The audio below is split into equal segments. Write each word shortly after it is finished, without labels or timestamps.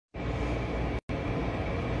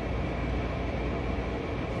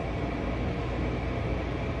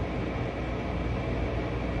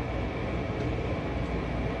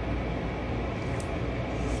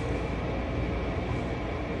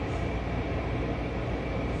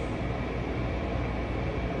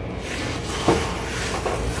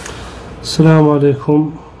السلام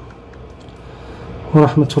عليكم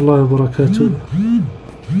ورحمة الله وبركاته.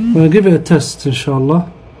 I'm going to give it a test,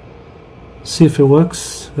 inshallah. See if it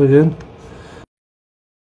works again.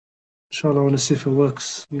 Inshallah, I want to see if it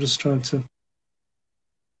works. I'm just trying to.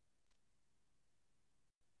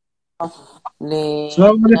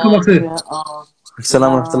 السلام عليكم أخي.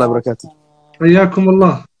 السلام ورحمة الله وبركاته. حياكم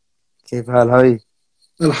الله. كيف حال? How are you?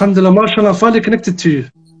 Alhamdulillah, mashallah, finally connected to you.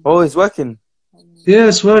 Oh, it's working.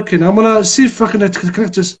 Yes, working. I'm going to see if I can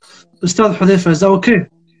connect to Ustadh Huzaifah. Is that okay?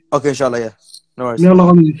 Okay, inshallah, yeah. No worries. يلا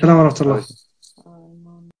غني. السلام ورحمة الله.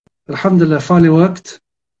 Alhamdulillah, finally worked.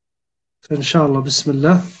 Inshallah,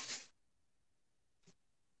 bismillah.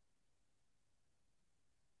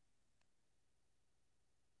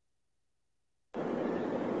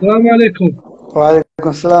 السلام عليكم. وعليكم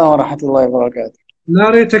السلام ورحمة الله وبركاته.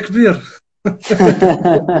 ناري تكبير.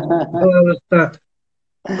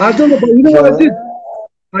 I don't know, but you know what I did?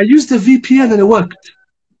 I used the VPN and it worked.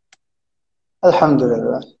 الحمد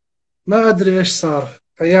لله. ما أدري إيش صار.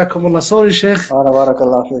 حياكم الله. Sorry شيخ. بارك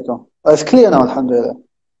الله فيكم. It's clear now, الحمد لله.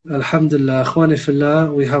 Alhamdulillah. أخواني في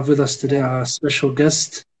الله. We have with us today our special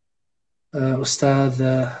guest, Ustadh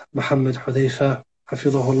Muhammad Huzaifah,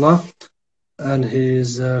 Hafidhahullah. And he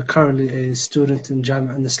is currently a student in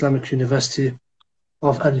Jami'ah and Islamic University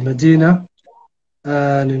of Al-Madinah.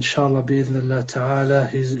 And inshallah, bi'idhnillah ta'ala,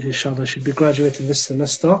 inshallah should be graduating this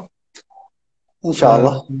semester.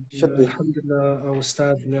 Inshallah, should be. Alhamdulillah, our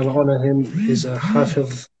Ustadh, may Allah honor him, he's a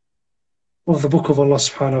Hafiz of the Book of Allah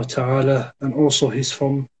subhanahu wa ta'ala, and also he's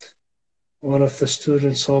from one of the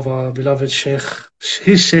students of our beloved Sheikh.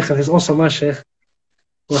 He's Sheikh and he's also my Sheikh,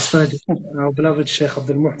 Ustadh, our beloved Sheikh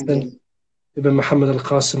Abdul Muhsin ibn Muhammad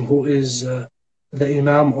al-Qasim, who is the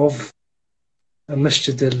Imam of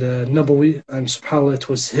Masjid al-Nabawi, and subhanAllah, it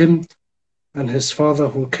was him and his father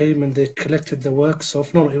who came and they collected the works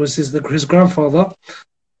of, no, it was his grandfather,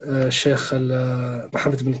 Sheikh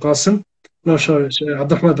Muhammad bin Qasim, no, sorry,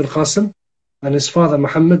 Abdurrahman bin Qasim, and his father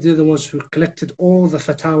Muhammad, they're the ones who collected all the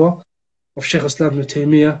fatwa of Sheikh Islam ibn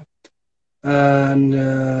Taymiyyah, and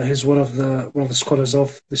he's one of the scholars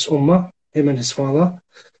of this ummah, him and his father.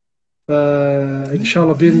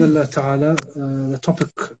 Inshallah, bi'idhnillah ta'ala, the topic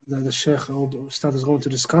that the Sheikh or the Ustadh is going to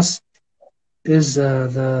discuss is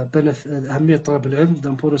the benefit, أهمية طلب العلم, the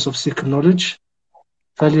importance of seeking knowledge.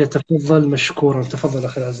 فليتفضل مشكورا. تفضل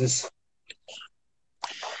أخي العزيز.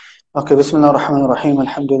 Okay, بسم الله الرحمن الرحيم.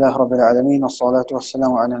 الحمد لله رب العالمين والصلاة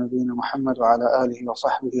والسلام على نبينا محمد وعلى آله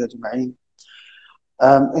وصحبه أجمعين.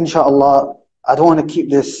 Inshallah, I don't want to keep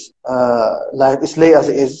this like it's late as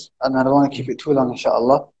it is, and I don't want to keep it too long,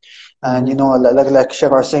 inshallah. And you know, like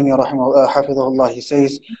Shaykh Al-Saymi Hafidhahullah, he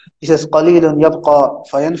says قليل يبقى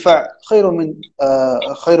فينفع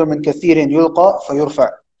خير من كثير يلقى فيرفع.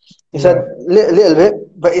 He said little bit,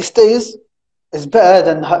 but it stays, is better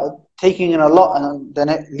than taking in a lot and then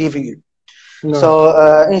it leaving you. No.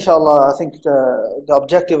 So inshallah, I think the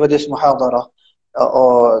objective of this muhadara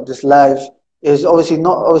or this live is obviously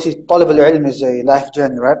Talabul ilm is a life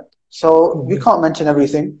journey, right? So we can't mention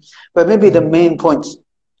everything, but maybe the main points.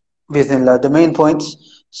 The main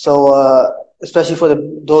points. So especially for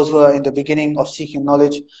those who are in the beginning of seeking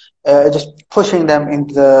knowledge, just pushing them in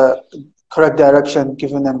the correct direction,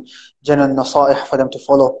 giving them general nasa'ih for them to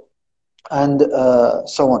follow, and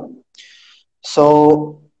so on.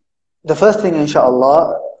 So the first thing,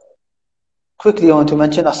 inshallah, quickly I want to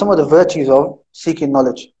mention are some of the virtues of seeking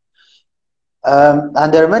knowledge.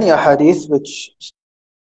 And there are many ahadith which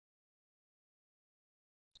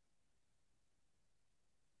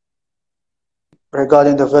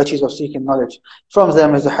regarding the virtues of seeking knowledge. From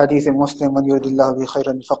them is the hadith in Muslim, "Man yuridillahu bi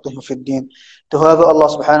khayran yufaqihu fid din." To whoever Allah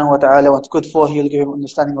subhanahu wa ta'ala wants good for, He will give him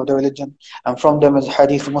understanding of the religion. And from them is the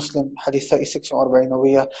hadith Muslim, hadith 36 from Arba'in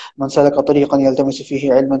Nawawiyah, "Man salaka tariqan yaltamisu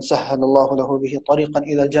fihi ilman sahhala Allahu lahu bihi tariqan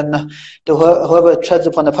ila al-jannah." To whoever treads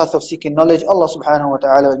upon the path of seeking knowledge, Allah subhanahu wa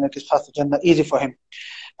ta'ala will make his path to Jannah easy for him.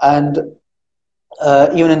 And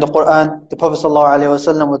even in the Quran, the Prophet sallallahu alaihi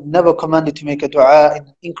wasallam was never commanded to make a dua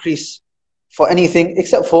in increase for anything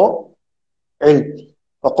except for ilm.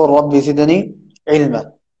 وَقُلْ رَبِّ زِدْنِي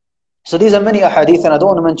عِلْمًا. So these are many ahadith, and I don't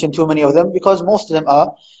want to mention too many of them because most of them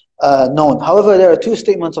are known. However, there are two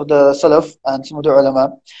statements of the Salaf and some of the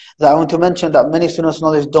ulama that I want to mention that many students of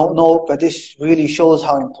knowledge don't know, but this really shows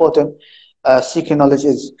how important seeking knowledge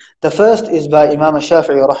is. The first is by Imam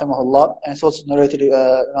Shafi'i rahimahullah, and it's also narrated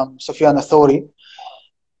Imam Sufyan al-Thawri.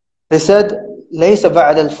 They said, لَيْسَ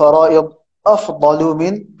بَعْدَ الْفَرَائِضِ أَفْضَلُ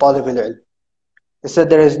مِنْ طَالِبِ الْعِلْمِ. They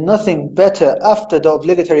said there is nothing better after the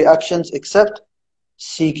obligatory actions except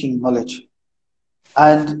seeking knowledge.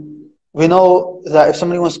 And We know that if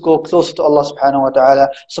somebody wants to go closer to Allah subhanahu wa ta'ala,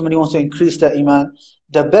 somebody wants to increase their iman,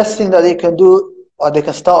 the best thing that they can do, or they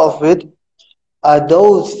can start off with, are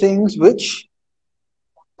those things which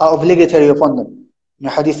are obligatory upon them. من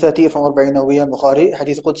حديث 30 from 40 نوويا البخاري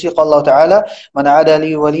حديث قدسي قال الله تعالى من عادى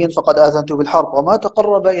لي وليا فقد آذنته بالحرب وما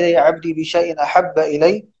تقرب إلي عبدي بشيء أحب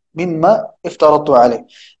إلي مما افترضت عليه.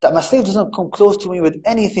 That my slave doesn't come close to me with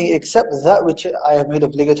anything except that which I have made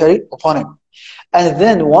obligatory upon him. And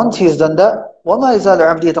then once he's done that, وما يزال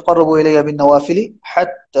عبدي يتقرب إلي بالنوافل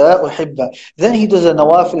حتى أحبه. Then he does a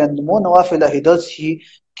nawafil, and the more nawafil that he does, he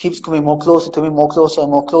keeps coming more closer to me, more closer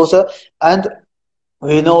and more closer. And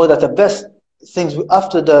we know that the best things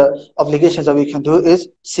after the obligations that we can do is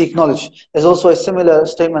seek knowledge. There's also a similar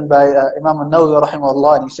statement by Imam al-Nawawi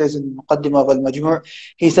rahimahullah, and he says in Muqaddimah al-Majmu',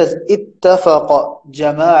 he says, اتفق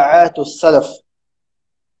جماعات السلف.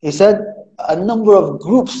 He said, a number of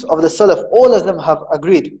groups of the Salaf, all of them have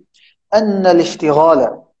agreed, أن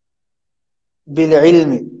الاشتغال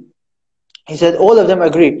بالعلم. He said, all of them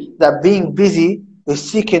agree that being busy with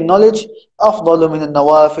seeking knowledge أفضل من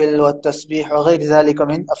النوافل والتسبيح وغير ذلك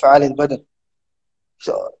من أفعال البدن.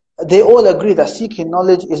 So they all agree that seeking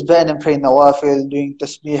knowledge is better than praying nawafil, doing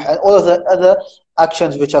tasbih, and all of the other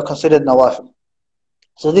actions which are considered nawafil.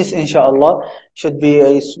 So this, inshallah, should be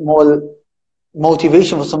a small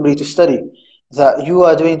motivation for somebody to study, that you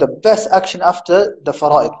are doing the best action after the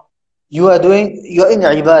fara'id. You are in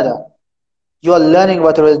ibadah. You are learning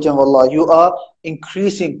about the religion of Allah. You are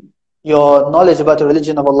increasing your knowledge about the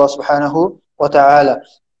religion of Allah subhanahu wa ta'ala.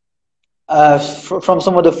 From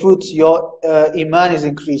some of the fruits, your iman is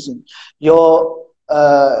increasing. Your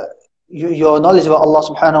knowledge about Allah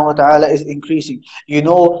subhanahu wa ta'ala is increasing. You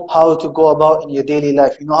know how to go about in your daily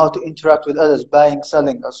life. You know how to interact with others, buying,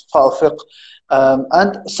 selling, as part of fiqh,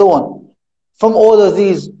 and so on. From all of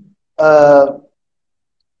these, look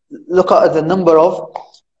at the number of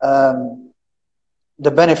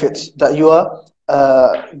the benefits that you are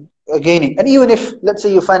gaining. And even if, let's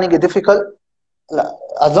say, you're finding it difficult,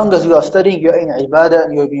 as long as you are studying, you're in ibadah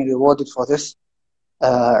and you're being rewarded for this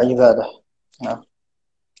ibadah. Yeah.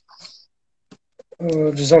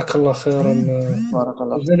 Jazakallah khairan.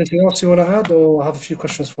 Barakallah. Is there anything else you want to add, or I have a few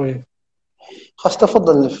questions for you? خلاص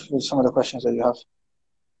تفضل with some of the questions that you have.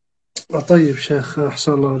 طيب Sheikh,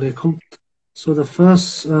 أحسن الله عليكم. So the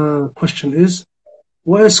first question is,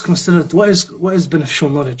 what is beneficial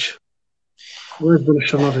knowledge? What is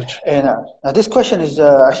beneficial knowledge? Now this question is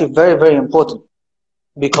actually very, very important,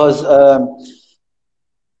 because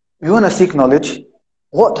you want to seek knowledge.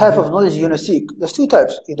 What type of knowledge you want to seek? There's two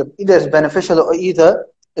types. Either it's beneficial or either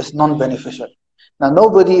it's non-beneficial. Now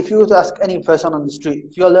nobody, if you were to ask any person on the street,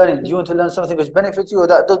 if you're learning, do you want to learn something which benefits you or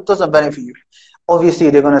that doesn't benefit you? Obviously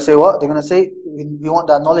they're going to say what? They're going to say, we want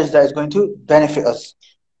that knowledge that is going to benefit us.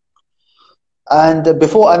 And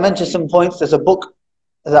before I mention some points, there's a book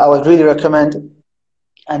that I would really recommend.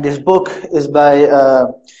 And this book is by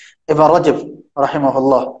Ibn Rajab,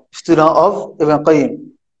 rahimahullah, student of Ibn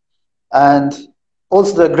Qayyim, and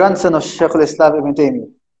also the grandson of Shaykh al-Islam Ibn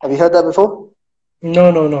Taymiyyah. Have you heard that before?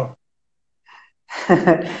 No.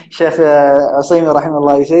 Shaykh Usaymi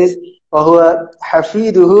rahimahullah, he says, وَهُوَ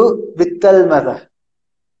حَفِيدُهُ بِالتَّلْمَذَةِ.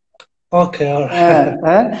 Okay,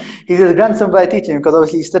 alright. He's his grandson by teaching, because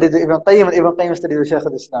obviously he studied Ibn Qayyim, and Ibn Qayyim studied with Shaykh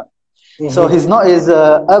al-Islam. So he's not his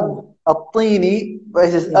Ab al-Tini, but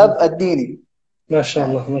he's his Ab al-Dini.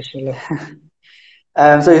 MashaAllah, MashaAllah.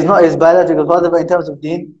 So he's not his biological father, but in terms of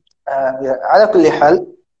deen, على كل حال,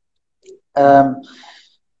 Ibn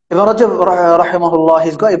Rajab rahimahullah,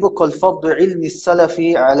 he's got a book called فضل علم السلف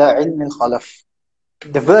على علم الخلف.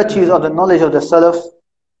 The virtues of the knowledge of the Salaf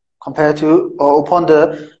compared to, or upon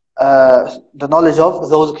the knowledge of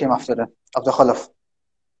those who came after them, of the Khalaf.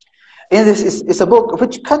 In this, it's a book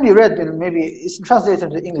which can be read in, maybe it's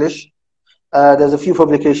translated into English. There's a few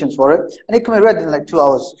publications for it, and it can be read in like 2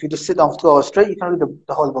 hours. If you just sit down for 2 hours straight, you can read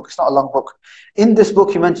the whole book. It's not a long book. In this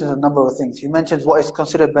book, he mentions a number of things. He mentions what is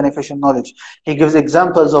considered beneficial knowledge. He gives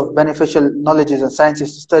examples of beneficial knowledges and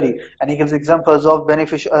sciences to study, and he gives examples of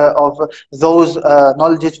beneficial of those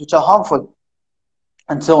knowledges which are harmful,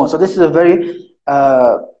 and so on. So this is a very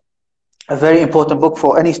important book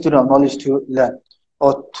for any student of knowledge to learn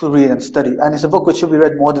or to read and study. And it's a book which should be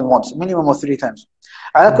read more than once, minimum of 3 times.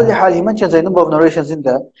 على كل حال, he mentions a number of narrations in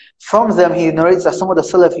there. From them, he narrates that some of the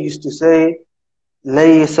Salaf used to say,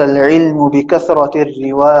 ليس العلم بكثرة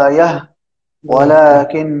الرواية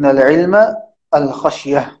ولكن العلم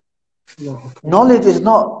الخشية. Knowledge is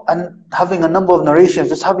not having a number of narrations,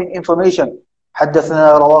 just having information.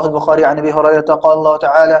 حدثنا رواه البخاري عن أبي هريرة قال الله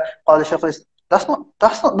تعالى قال شيخ الإسلام.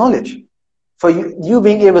 That's not knowledge. For you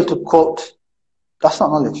being able to quote, that's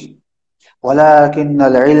not knowledge. ولكن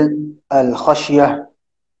العلم الخشية.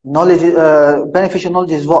 Knowledge, beneficial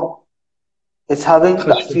knowledge is what? It's having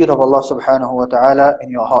that fear of Allah subhanahu wa ta'ala in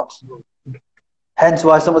your heart. Hence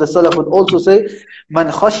why some of the Salaf would also say,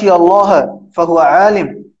 من خشي الله فهو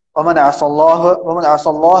عالم ومن عصى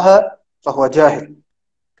الله فهو جاهل.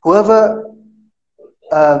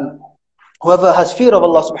 Whoever has fear of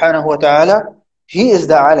Allah subhanahu wa ta'ala, he is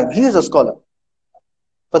the alim, he is a scholar.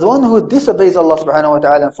 But the one who disobeys Allah subhanahu wa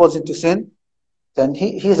ta'ala and falls into sin, then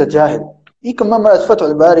he is a jahil. He can memorize Fath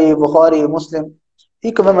al-Bari, Bukhari, Muslim.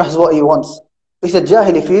 He can memorize what he wants. He's a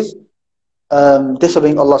jahil if he's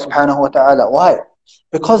disobeying Allah subhanahu wa ta'ala. Why?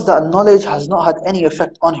 Because that knowledge has not had any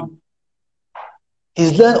effect on him.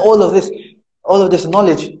 He's learned all of this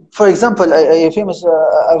knowledge. For example, a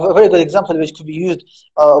very good example which could be used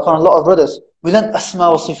upon a lot of brothers. We learn Asma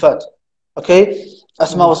wa Sifat. Okay?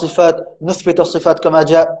 Asma wa Sifat, Nuthbit wa Sifat kama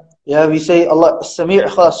ja. Yeah, we say Allah As-Sami'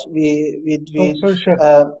 khas.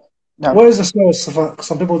 What is Asma wa Sifat?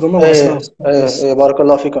 Some people don't know what Asma wa Sifat is.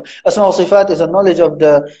 Barakallahu fikum. Asma wa Sifat is a knowledge of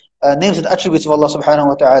the names and attributes of Allah subhanahu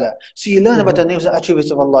wa ta'ala. So you learn about the names and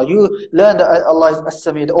attributes of Allah. You learn that Allah is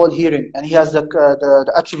As-Sami', the all-hearing, and He has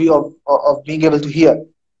the attribute of being able to hear.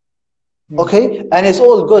 Okay? And it's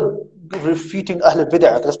all good refuting Ahlul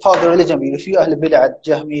Bid'ah. That's part of the religion. We refute Ahlul Bid'ah,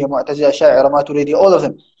 Jahmiyyah, Mu'tazila, Sha'ira, Maturidi, all of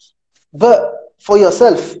them. But for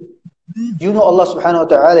yourself, you know Allah subhanahu wa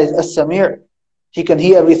ta'ala is As-Sami'. He can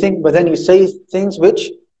hear everything, but then you say things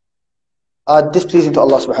which are displeasing to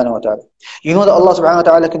Allah subhanahu wa ta'ala. You know that Allah subhanahu wa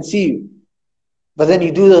ta'ala can see you, but then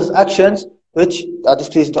you do those actions which are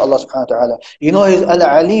displeasing to Allah subhanahu wa ta'ala. You know He's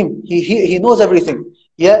Al-Alim, He knows everything,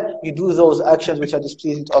 yet you do those actions which are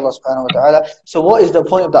displeasing to Allah subhanahu wa ta'ala. So what is the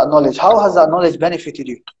point of that knowledge? How has that knowledge benefited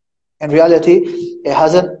you? In reality, it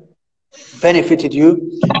hasn't benefited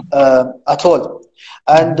you at all.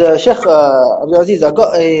 And Sheikh Abdul Aziz, I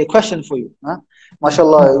got a question for you.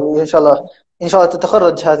 MashaAllah, inshallah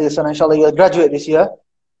تتخرج هذه السنة, inshallah you'll graduate this year.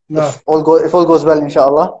 No. If all goes well,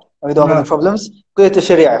 inshallah, we don't have any problems. Go to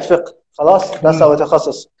Sharia, fiqh. خلاص, that's our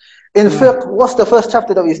تخصص. In fiqh, what's the first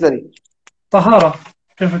chapter that we study? Tahara.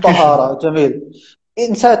 Tahara, Jamil.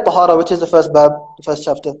 Inside Tahara, which is the first bab, the first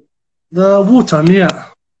chapter? The water,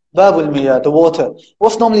 Miyah. Babul Miyah, the water.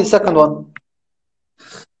 What's normally the second one?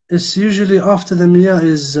 It's usually after the Miyah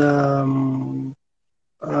is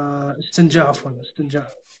استنجاء عفوا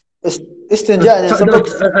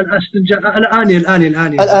استنجاء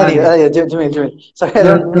الآنية جميل sorry I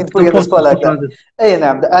don't mean to put you on the spot like that أي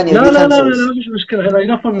نعم the آنية لا مش مشكلة هذا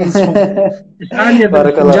ينفهم من اسمه آنية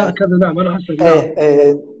استنجاء كذا نعم أنا حسب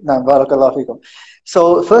نعم بارك الله فيكم.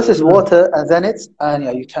 So first is water and then it's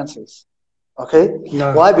آنية, utensils. Okay?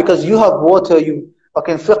 Why? Because you have water,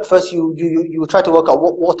 okay, in fiqh first you try to work out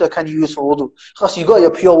what water can you use for wudu. Because you got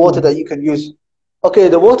your pure water that you can use. Okay,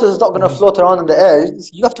 the water is not going to float around in the air.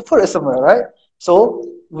 You have to put it somewhere, right? So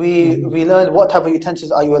we learn what type of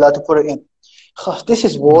utensils are you allowed to put it in. This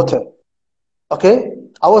is water. Okay?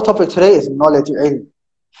 Our topic today is knowledge, ilm.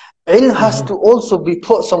 Ilm has to also be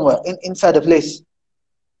put somewhere inside a place.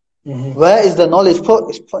 Where is the knowledge put?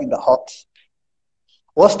 It's put in the heart.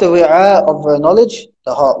 What's the wi'a of knowledge?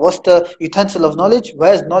 The heart. What's the utensil of knowledge?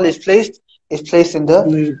 Where is knowledge placed? It's placed in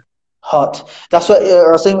the heart. That's what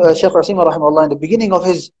Shaykh Rasim rahimahullah in the beginning of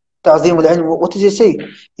his Ta'zim al-Ilm, what does he say?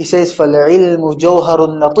 He says, فَالْعِلْمُ جَوْهَرٌ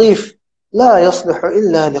لَطِيفٌ لَا يَصْلِحُ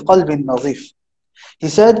إِلَّا لِقَلْبٍ نَظِيفٍ. He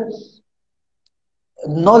said,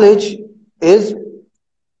 knowledge is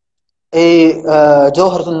a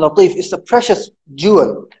jawharatun latif, it's a precious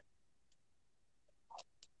jewel.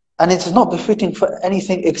 And it is not befitting for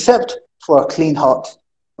anything except for a clean heart.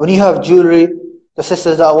 When you have jewelry, the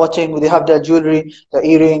sisters that are watching, they have their jewelry, their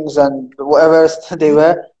earrings and whatever else they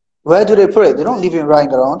wear. Where do they put it? They don't leave it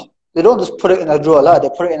lying around. They don't just put it in a drawer. They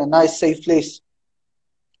put it in a nice, safe place.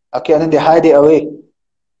 Okay, and then they hide it away.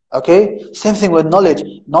 Okay, same thing with knowledge.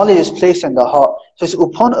 Knowledge is placed in the heart. So it's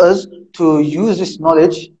upon us to use this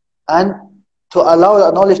knowledge and to allow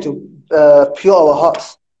that knowledge to pure our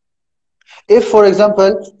hearts. If, for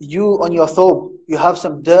example, you on your thobe, you have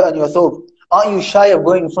some dirt on your thobe, aren't you shy of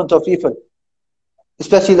going in front of people?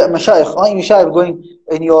 Especially like mashayikh, aren't you shy of going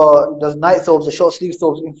in the night thobes, the short sleeve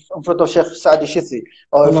thobes in front of Sheikh Sa'di Shithri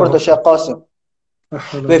or in front of Sheikh Qasim?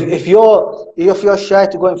 If you're shy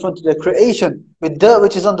to go in front of the creation with dirt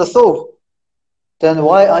which is on the thobe, then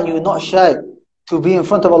why are you not shy to be in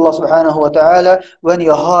front of Allah subhanahu wa ta'ala when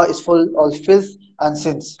your heart is full of filth and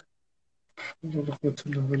sins?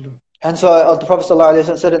 And so the Prophet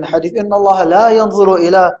ﷺ said in the hadith, إِنَّ اللَّهَ لَا يَنظُرُ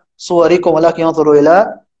إِلَىٰ صُوَرِكُمْ وَلَكِنْ يَنظُرُ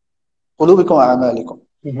إِلَىٰ قُلُوبِكُمْ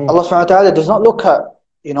وَأَعْمَالِكُمْ. Allah subhanahu wa ta'ala does not look at,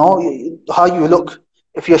 how you look.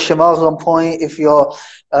 if your shimar's on point, if you're,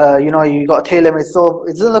 you got a tailor-made thobe.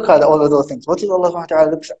 It doesn't look at all of those things. What does Allah subhanahu wa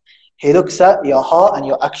ta'ala looks at? He looks at your heart and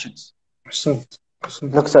your actions.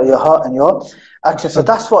 Looks at your heart and your actions. So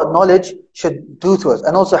that's what knowledge should do to us.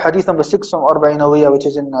 And also hadith number 6 from Arba'in Nawawiyya, which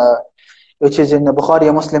is in Bukhari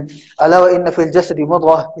and Muslim. ألا وإن في الجسد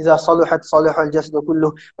مضغة إذا صلحت صلح الجسد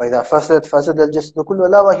كله وإذا فسدت فسد الجسد كله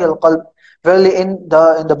ألا وهي القلب. Verily in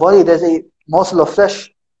the body there's a morsel of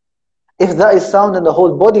flesh. If that is sound, then the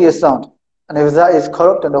whole body is sound. And if that is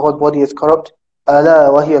corrupt, then the whole body is corrupt. ألا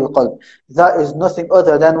وهي القلب. That is nothing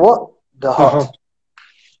other than what? The heart.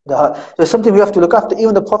 The heart. So it's something we have to look after.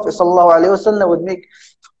 Even the Prophet ﷺ would make,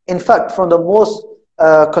 in fact, from the most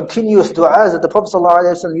continuous du'as that the Prophet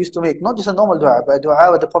ﷺ used to make, not just a normal du'a, but a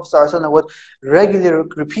du'a that the Prophet ﷺ would regularly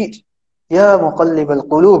repeat. Ya muqallib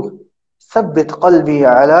al-qulub, thabbit qalbi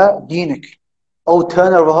ala dinik. O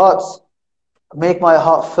turner of hearts, make my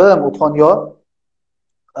heart firm upon your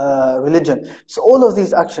religion. So all of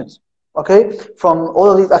these actions, okay, from all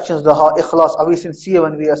of these actions, the heart, ikhlas, are we sincere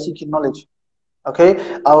when we are seeking knowledge?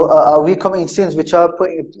 Okay, are we committing sins which are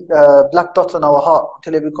putting black dots on our heart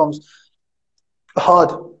until it becomes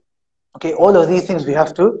hard? Okay, all of these things we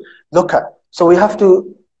have to look at. So we have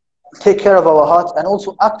to take care of our hearts and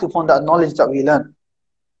also act upon that knowledge that we learn.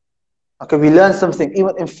 Okay, we learn something,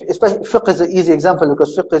 even especially fiqh is an easy example,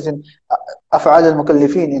 because fiqh is in af'al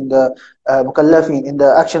al-mukallafin, in the mukallafin, in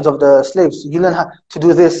the actions of the slaves. You learn how to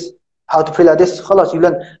do this, how to pray like this, khalas, you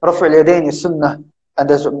learn rafu' al-yadayn is sunnah, and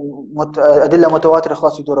there's adilla mutawatir,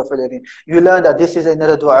 khalas, you do rafu' al-yadayn. You learn that this is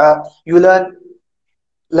another dua. You learn,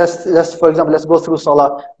 let's for example, let's go through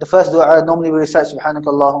salah. The first dua, normally we recite subhanaka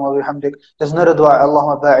Allahumma wa bihamdik. There's another dua,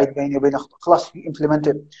 Allahumma ba'id bayni wa bayna, khalas, you implement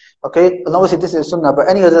it. Okay, and obviously this is sunnah, but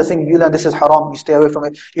any other thing you learn this is haram, you stay away from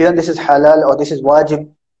it. You learn this is halal or this is wajib,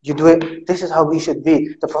 you do it. This is how we should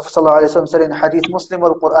be. The Prophet ﷺ said in hadith Muslim,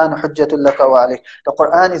 al-Qur'an hujjatul laka wa alayk. The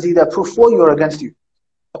Qur'an is either proof for you or against you.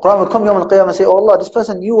 The Qur'an will come Yawm al-Qiyamah and say, oh Allah, this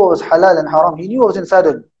person knew what was halal and haram, he knew what was inside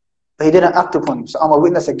of him, but he didn't act upon him, so I'm a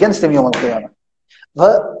witness against him Yawm al-Qiyamah.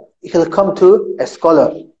 But he'll come to a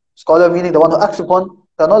scholar. Scholar meaning the one who acts upon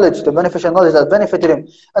the knowledge, the beneficial knowledge that benefited him.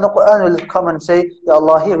 And the Qur'an will come and say, Ya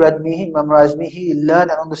Allah, he read me, he memorized me, he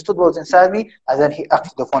learned and understood what was inside me, and then he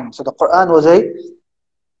acted upon it. So the Qur'an was a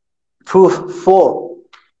proof for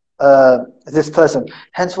this person.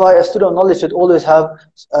 Hence why a student of knowledge should always have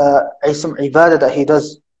some ibadah that he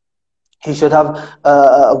does. He should have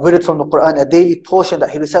a wird from the Qur'an, a daily portion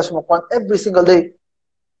that he recites from the Qur'an every single day.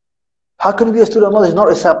 How can you be a student of knowledge and not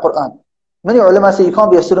recite Qur'an? Many ulama say you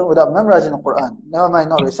can't be a student without memorizing the Qur'an, never mind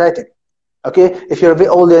not reciting. Okay, if you're a bit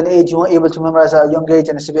older in age, you weren't able to memorize at a young age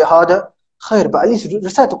and it's a bit harder, khair, but at least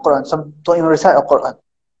recite the Qur'an. Some don't even recite the Qur'an.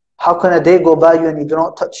 How can a day go by you and you do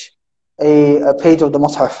not touch a page of the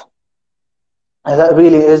Mus'haf? And that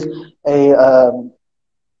really is a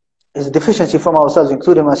deficiency from ourselves,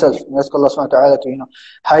 including myself. We ask Allah subhanahu wa ta'ala to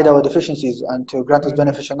hide our deficiencies and to grant us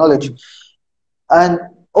beneficial knowledge. And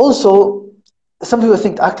also, some people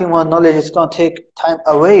think acting on knowledge is going to take time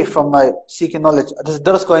away from my seeking knowledge. There's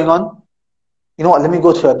dars going on. You know what, let me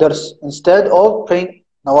go to a dars instead of praying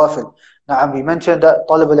nawafil. Now, we mentioned that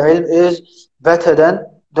Talabul ilm is better than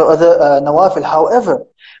the other nawafil. However,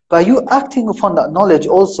 by you acting upon that knowledge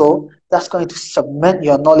also, that's going to cement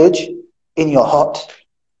your knowledge in your heart.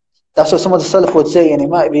 That's what some of the Salaf would say, and it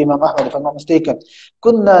might be Imam Ahmad if I'm not mistaken.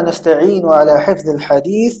 كُنَّا نَسْتَعِينُ عَلَى حِفْظِ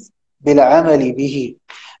الْحَدِيثِ بِالْعَمَلِ بِهِ.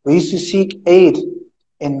 We used to seek aid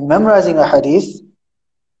in memorizing a hadith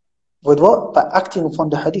with what? By acting upon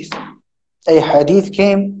the hadith. A hadith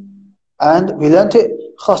came and we learnt it.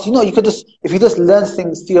 You could just, if you just learn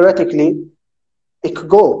things theoretically, it could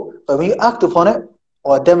go. But when you act upon it,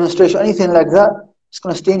 or a demonstration, anything like that, it's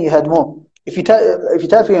going to stay in your head more. If you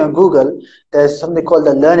type here on Google, there's something called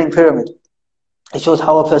the learning pyramid. It shows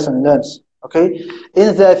how a person learns. Okay?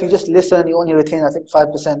 In there, if you just listen, you only retain, I think,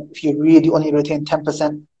 5%. If you read, you only retain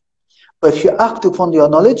 10%. But if you act upon your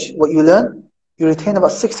knowledge, what you learn, you retain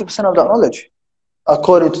about 60% of that knowledge,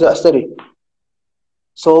 according to that study.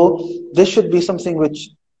 So this should be something which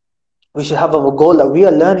we should have our goal, that we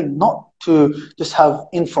are learning not to just have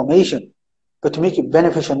information, but to make it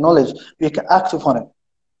beneficial knowledge. We can act upon it.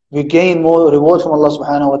 We gain more reward from Allah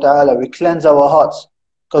subhanahu wa ta'ala. We cleanse our hearts.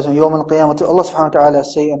 Because in Yawm al-Qiyamah, Allah subhanahu wa ta'ala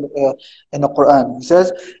say in the Quran, He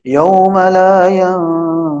says, يَوْمَ لَا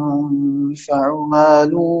يَنْفَعُ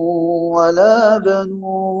مَالٌ وَلَا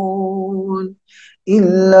بَنُونَ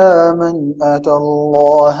إِلَّا مَنْ أَتَى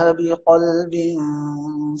اللَّهَ بِقَلْبٍ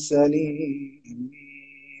سَلِيمٍ.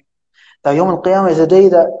 That Yawm al-Qiyamah is a day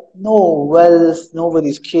that no wealth,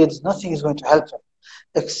 nobody's kids, nothing is going to help him,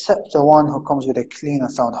 except the one who comes with a clean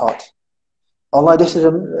and sound heart. Allah, this is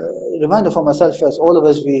a reminder for myself first. All of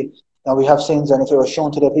us, we have sins, and if it was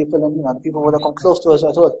shown to the people, and the people would have come close to us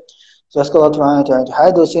at all. So ask Allah to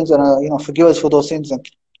hide those sins and forgive us for those sins and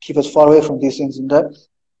keep us far away from these sins in the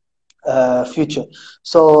future.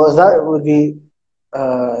 So that would be,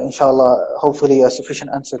 inshallah, hopefully a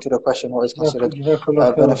sufficient answer to the question what is considered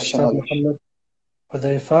beneficial knowledge.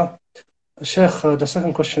 Huzaifah. Sheikh, the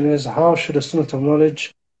second question is, how should a student of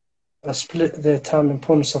knowledge split their time,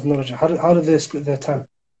 importance of knowledge? How do they split their time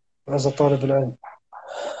as a Talabul?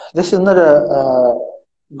 This is another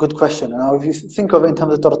good question. Now, if you think of it in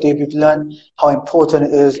terms of tartib, you've learned how important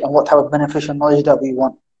it is and what type of beneficial knowledge that we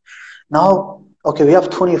want. Now, okay, we have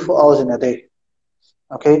 24 hours in a day.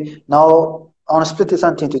 Okay, now I want to split this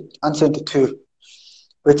answer into two,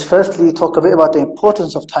 which firstly talk a bit about the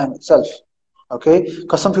importance of time itself. Okay,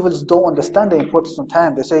 because some people just don't understand the importance of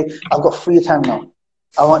time. They say, I've got free time now.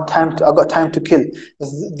 I've got time to kill.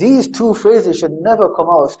 These two phrases should never come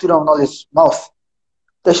out of student of knowledge's mouth.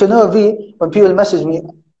 They should never be, when people message me,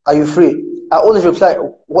 are you free? I always reply,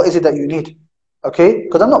 what is it that you need? Okay,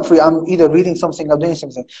 because I'm not free. I'm either reading something or doing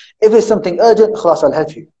something. If it's something urgent, khalas, I'll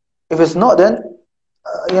help you. If it's not, then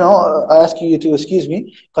I ask you to excuse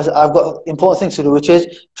me because I've got important things to do, which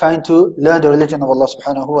is trying to learn the religion of Allah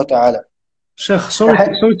subhanahu wa ta'ala. Sheikh, sorry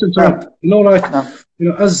to interrupt.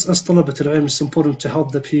 As Talabat al-Ilm, it's important to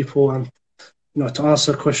help the people and to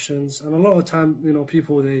answer questions. And a lot of the time,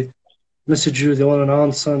 people, they message you, they want an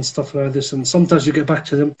answer and stuff like this. And sometimes you get back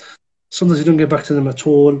to them, sometimes you don't get back to them at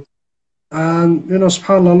all. And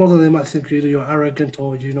subhanAllah, a lot of them might think you're arrogant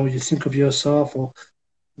or you think of yourself or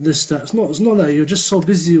this, that. It's not that. You're just so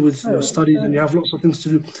busy with your studies and you have lots of things to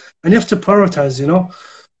do. And you have to prioritize,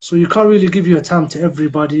 So you can't really give your time to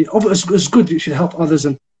everybody. It's good, you should help others,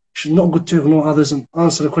 and it's not good to ignore others and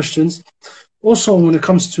answer the questions. Also, when it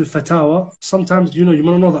comes to fatawa, sometimes, you might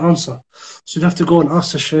not know the answer. So you have to go and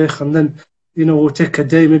ask the sheikh, and then, we'll take a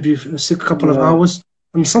day, maybe a couple of hours.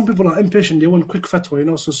 And some people are impatient, they want quick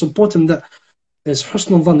fatwa, So it's important that there's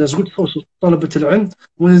husn al-dhan, there's good thoughts of Talabat al-Ilm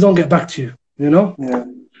when they don't get back to you, Yeah.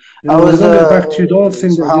 When they don't get back to you, don't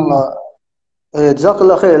think that...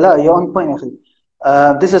 Jazakallah khair, you're on point,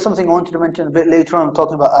 this is something I wanted to mention a bit later on,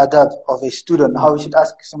 talking about adab of a student, how we should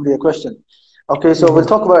ask somebody a question. Okay, so we'll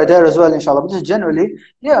talk about it there as well, inshallah. But just generally,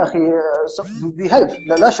 we help.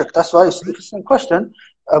 La shak. That's why if it's a question,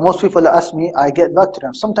 most people ask me, I get back to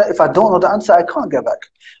them. Sometimes if I don't know the answer, I can't get back.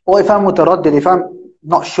 Or if I'm mutaraddid, if I'm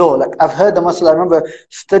not sure, like I've heard the masala, I remember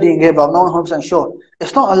studying it, but I'm not 100% sure.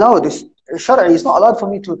 It's not allowed. It's not allowed for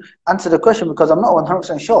me to answer the question because I'm not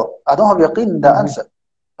 100% sure. I don't have yaqeen in the answer.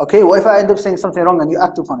 Okay, what if I end up saying something wrong and you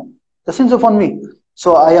act upon it? The sin's upon me.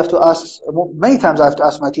 So I have to ask, many times I have to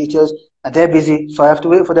ask my teachers, and they're busy, so I have to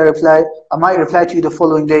wait for their reply. I might reply to you the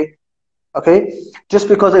following day. Okay? Just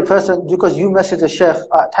because because you message a sheikh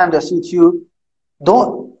at a time that suits you,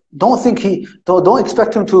 don't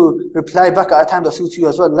expect him to reply back at a time that suits you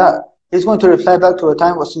as well. No. He's going to reply back to a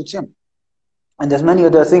time that suits him. And there's many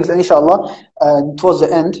other things, and inshallah, towards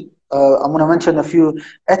the end, I'm going to mention a few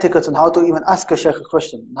etiquettes on how to even ask a sheikh a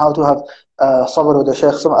question, how to have sabr with the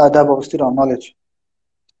sheikh, some adab of student knowledge.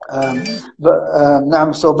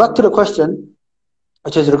 So back to the question,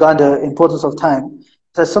 which is regarding the importance of time.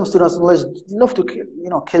 That some students of knowledge love to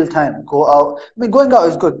kill time, go out. I mean, going out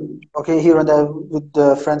is good, okay, here and there with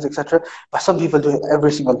the friends, etc. But some people do it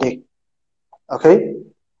every single day, okay,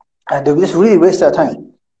 and they just really waste their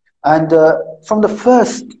time. And from the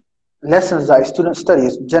first lessons that a student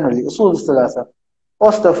studies, generally, usul al-thalatha.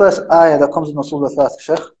 What's the first ayah that comes in usul al-thalatha,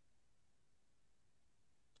 Sheikh?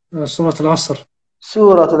 Surah al-Asr.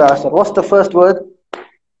 Surah al-Asr. What's the first word?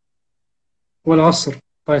 Wal-Asr,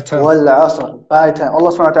 by time. Wal-Asr, by time.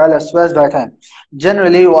 Allah subhanahu wa ta'ala swears by time.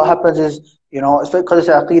 Generally, what happens is, it's because it's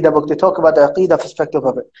an aqeedah book, they talk about the aqeedah perspective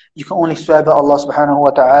of it. You can only swear by Allah subhanahu wa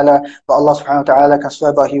ta'ala, but Allah subhanahu wa ta'ala can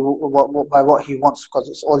swear by what He wants because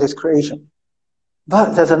it's all His creation.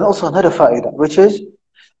 But there's also another fa'idah, which is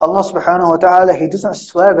Allah subhanahu wa ta'ala, He doesn't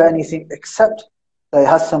swear by anything except that it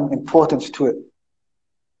has some importance to it.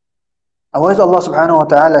 And what is Allah subhanahu wa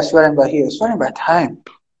ta'ala swearing by here? Swearing by time.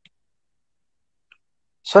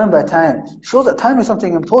 Swearing by time. Shows that time is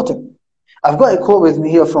something important. I've got a quote with me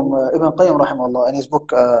here from Ibn Qayyim rahimahullah in his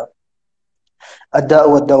book Ad-Da'u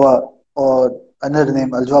wad-Dawa, or another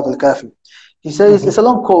name, Al-Jawab al-Kafi. He says, it's a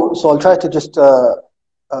long quote, so I'll try to just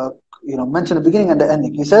mention the beginning and the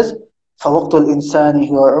ending. He says, فَوَقْتُ الْإِنسَانِ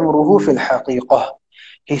هُوَ عُمْرُهُ فِي الْحَقِيقَةِ.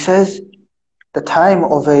 He says, the time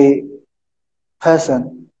of a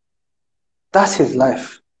person, that's his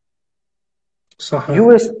life. You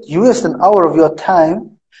waste an hour of your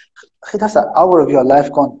time, that's an hour of your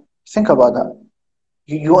life gone. Think about that.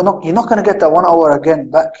 you're not going to get that 1 hour again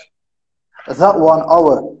back. That 1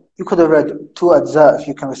 hour, you could have read 2 ajza if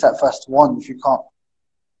you can recite fast, 1 if you can't.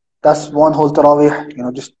 That's 1 whole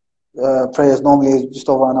tarawih, just prayers normally just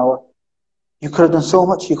over an hour. You could have done so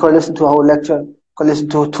much. You could have listened to a whole lecture, you could listen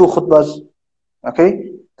to 2 khutbahs.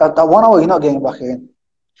 Okay? That 1 hour you're not getting back again.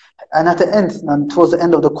 And at the end, and towards the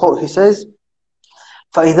end of the quote, he says,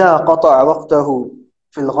 فَإِذَا قَطَعَ وَقْتَهُ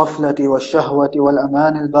فِي الْغَفْلَةِ وَالشَّهْوَةِ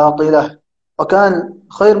وَالْأَمَانِ الْبَاطِلَةِ وَكَانَ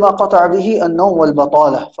خَيْرُ مَا قَطَعَ بِهِ النَّوْمُ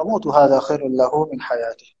وَالْبَطَالَةِ فَمَوْتُ هَذَا خَيْرٌ لَهُ مِنْ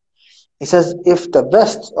حَيَاتِهِ. He says, if the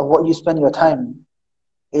best of what you spend your time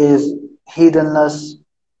is hedonless,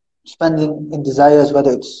 spending in desires,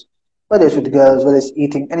 whether it's with girls, whether it's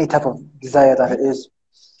eating, any type of desire that it is,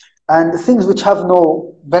 and things which have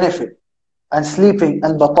no benefit, and sleeping,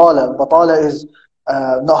 and batala is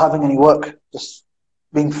not having any work, just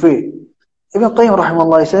being free. Ibn Qayyim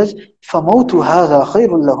rahimahullah says, فَمَوْتُ هَذَا خَيْرٌ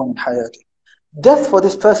لَهُ مِنْ حَيَاتِهِ. Death for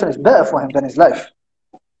this person is better for him than his life.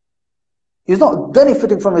 He's not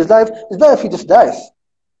benefiting from his life. It's better if he just dies.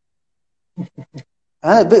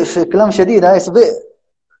 A bit kalam shadid, it's a bit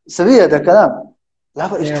severe, the kalam. Yeah,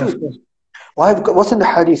 but it's true. Why? Because what's in the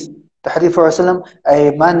hadith? The hadith for Rasulullah,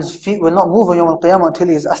 a man's feet will not move on Yawm al-Qiyamah until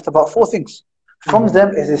he is asked about 4 things. From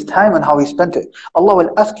them is his time and how he spent it. Allah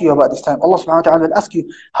will ask you about this time. Allah subhanahu wa ta'ala will ask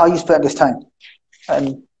you how you spent this time.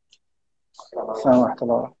 And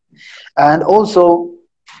also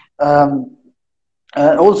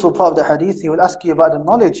part of the hadith, he will ask you about the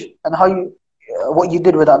knowledge and how you, what you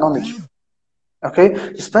did with that knowledge.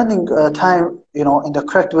 Okay, spending time, in the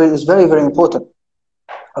correct way is very, very important.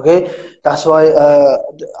 Okay, that's why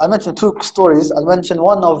I mentioned 2 stories. I'll mention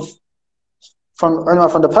one from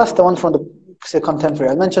the past, the one from the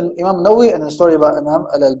contemporary. I mentioned Imam Nawawi and a story about Imam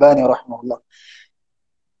Al-Albani rahimahullah.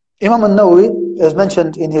 Imam Al-Nawawi is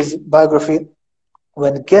mentioned in his biography.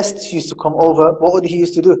 When guests used to come over, what would he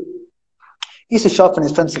used to do? He used to sharpen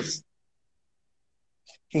his pencils.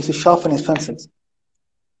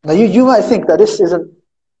 Now you might think that this isn't,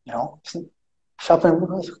 sharpen,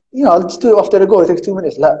 I'll just do it after the go, it takes 2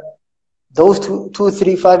 minutes. Those 2,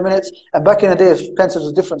 3, 5 minutes, and back in the day, pencils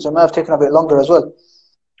was different, so it might have taken a bit longer as well.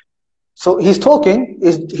 So he's talking, he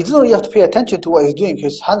doesn't really have to pay attention to what he's doing,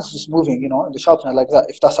 his hands are just moving, in the sharpener like that,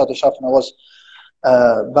 if that's how the sharpener was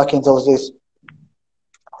back in those days.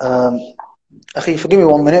 Akhi, forgive me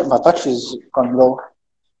 1 minute, my battery's gone low,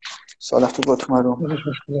 so I'll have to go to my room.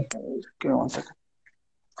 Give me 1 second.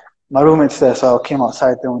 My roommate's there, so I came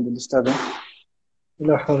outside there when they disturbed him.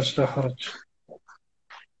 لا حرج لا حرج.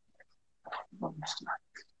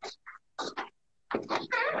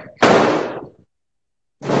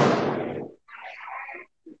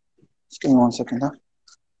 Just give me 1 second, huh?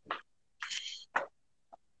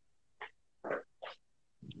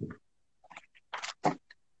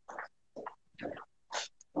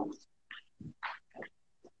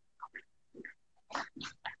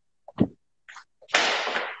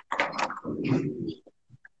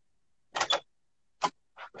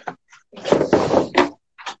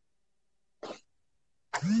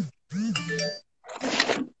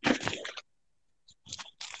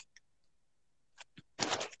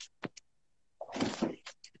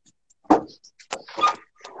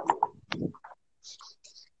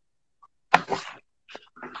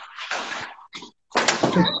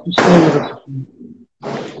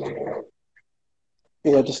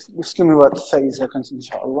 Yeah, just give me about 30 seconds,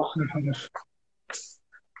 inshallah.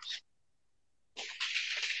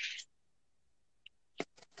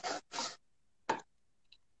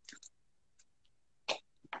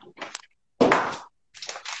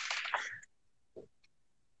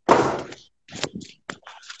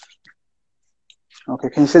 Okay,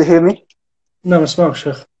 can you still hear me? نعم اسمعك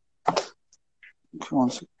شيخ.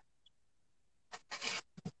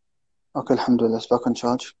 Okay, alhamdulillah, it's back on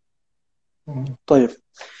charge. طيب.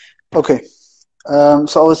 Okay.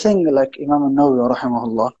 So I was saying, like Imam al-Nawawi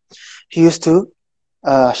rahimahullah, he used to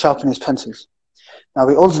sharpen his pencils. Now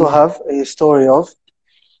we also have a story of,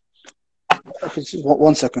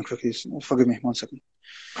 1 second quickly, forgive me, 1 second.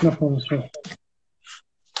 No problem, sir.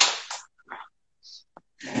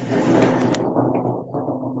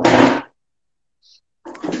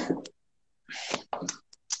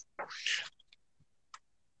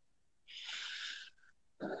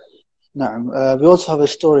 We also have a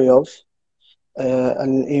story of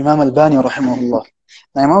Imam al-Bani rahimahullah.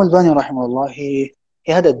 Now Imam al-Bani rahimahullah, he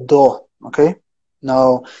had a door, okay?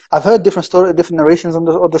 Now I've heard different narrations of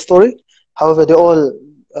the story. However, they all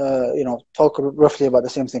talk roughly about the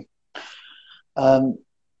same thing. And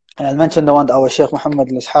I'll mention the one that our Shaykh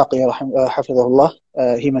Muhammad al-Ishaqi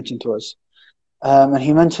hafidhahullah, he mentioned to us. And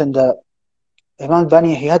he mentioned that Imam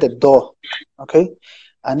Bani, he had a door, okay?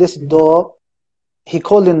 And this door, he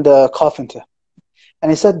called in the carpenter.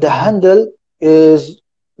 And he said, the handle is,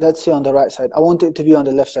 let's say, on the right side. I want it to be on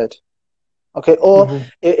the left side. Okay, or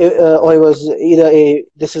it was either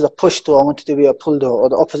this is a push door, I want it to be a pull door, or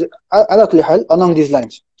the opposite, along these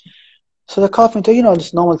lines. So the carpenter, you know,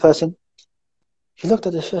 this normal person, he looked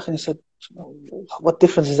at the Shaykh and he said, what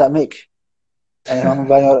difference does that make? And Imam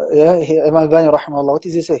Bani, rahimahullah, what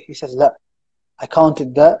does he say? He says, la, I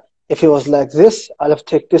counted that. If it was like this, I'll have to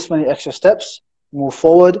take this many extra steps, move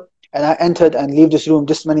forward, and I entered and leave this room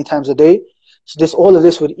this many times a day. So all of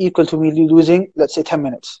this would equal to me losing, let's say, 10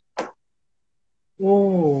 minutes.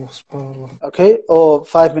 Oh, subhanAllah. Okay, or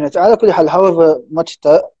 5 minutes. However much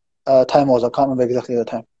the time was, I can't remember exactly the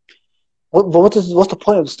time. But what's the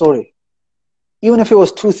point of the story? Even if it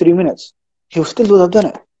was 2-3 minutes, he still would have done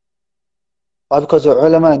it. Why? Because the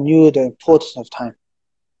ulama knew the importance of time.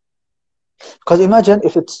 Because imagine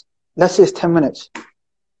if it's, let's say it's 10 minutes.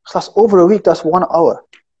 That's over a week, that's 1 hour.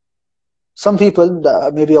 Some people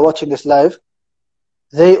that maybe are watching this live,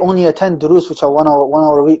 they only attend durus which are 1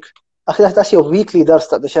 hour a week. Actually, that's your weekly dars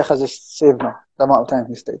that the Shaykh has just saved now, the amount of time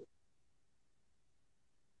he stayed.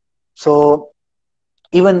 So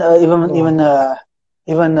even Imam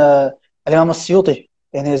al-Suyuti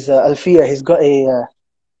in his Alfiya,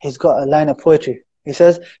 he's got a line of poetry. He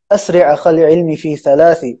says, أسرع أخل علمي في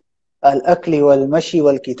ثلاث الأكل والمشي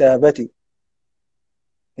والكتابة.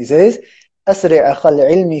 He says, أسرع أخل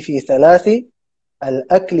علمي في ثلاث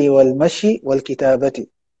الأكل والمشي والكتابة.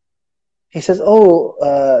 He says,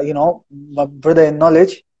 you know, my brother in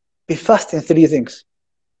knowledge, be fast in 3 things: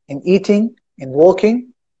 in eating, in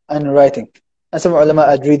walking, and in writing. And some ulama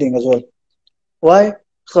add reading as well. Why?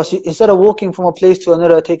 Because instead of walking from a place to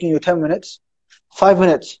another taking you 10 minutes, 5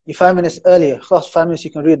 minutes, you're 5 minutes earlier, 5 minutes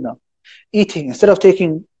you can read now. Eating, instead of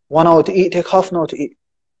taking 1 hour to eat, take half an hour to eat.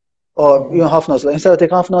 Or even half an hour. Like instead of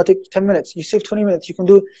taking half an hour, take 10 minutes. You save 20 minutes. You can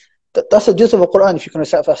do, that's the gist of the Quran if you can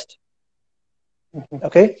recite fast.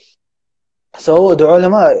 Okay? So the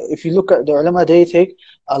ulama, if you look at the ulama, they take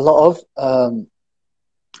a lot of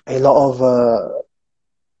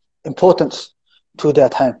importance to their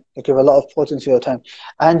time. They give a lot of importance to their time,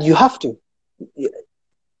 and you have to.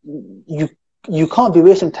 You can't be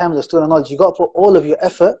wasting time as a student of knowledge. You got to put all of your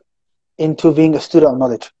effort into being a student of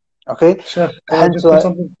knowledge. Okay. Sure. Hence,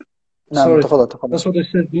 Sorry. تفضل. That's what they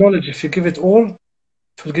said. Knowledge, if you give it all,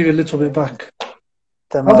 it will give you a little bit back. How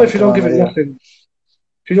تمام about if you don't تمام give it عليا. nothing?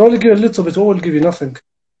 If you only give a little bit, all will give you nothing.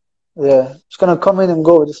 Yeah, just gonna come in and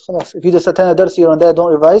go. Just خلاص. If you just attend a dars here and there,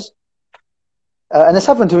 don't revise. And it's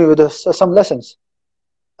happened to me with some lessons.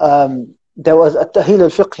 There was a Tahil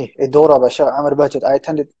al-Fiqhi, a Dora by Shaykh Amr Bajid. I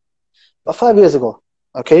attended about 5 years ago.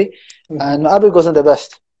 Okay, and my Arabic wasn't the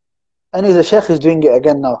best. And the Shaykh is doing it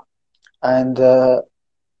again now, and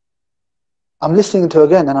I'm listening to it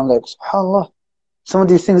again, and I'm like, SubhanAllah, some of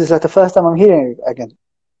these things is like the first time I'm hearing it again.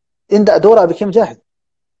 In that Dora, I became Jahil.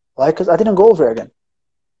 Why? Because I didn't go over it again.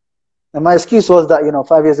 And my excuse was that, you know,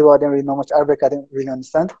 5 years ago I didn't really know much Arabic, I didn't really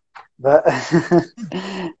understand. But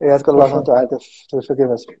we ask Allah to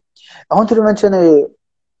forgive us. I wanted to mention a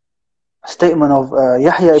statement of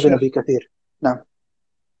Yahya ibn Abi Kathir.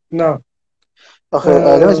 No. Okay,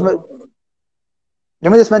 let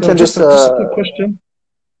me just mention just this. Just a quick question.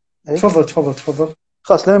 تفضل.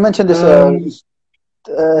 Let me mention this.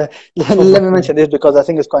 Let me mention this because I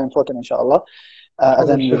think it's quite important, inshallah. And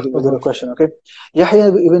then we'll do the question, okay? Yahya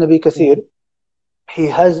ibn Abi Kathir, he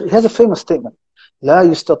has a famous statement. لا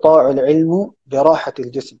يستطاع العلم براحة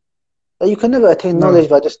الجسم. That you can never attain knowledge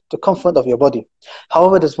by just the comfort of your body.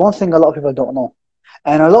 However, there's one thing a lot of people don't know.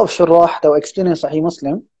 And a lot of shurrah that were explaining Sahih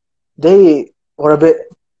Muslim, they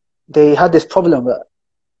had this problem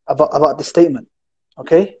about this statement.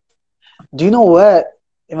 Okay? Do you know where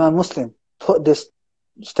Imam Muslim put this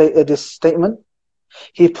statement?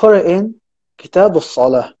 He put it in Kitab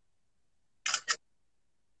al-Salah.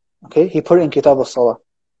 Okay, he put it in Kitab al-Salah.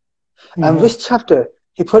 And which chapter?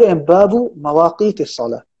 He put it in Babu Mawaqit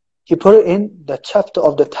al-Salah. He put it in the chapter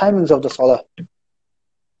of the timings of the Salah.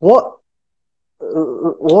 What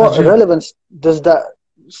relevance does that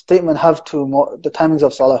statement have to the timings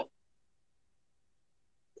of Salah?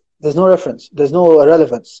 There's no reference. There's no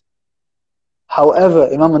relevance. However,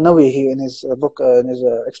 Imam al-Nawawi, in his book, in his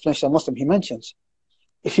explanation of Muslim, he mentions,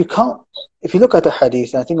 if you look at the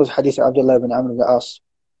hadith, and I think it was hadith of Abdullah ibn Amr ibn As,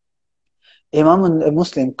 Imam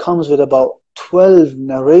Muslim comes with about 12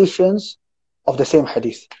 narrations of the same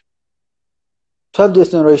hadith. 12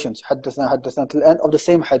 different narrations, haddathna, till the end of the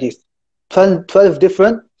same hadith. 12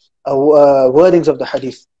 different wordings of the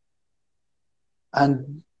hadith.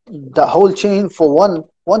 And that whole chain for one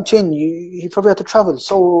One chain, he probably had to travel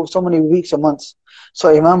so many weeks or months.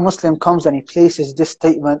 So Imam Muslim comes and he places this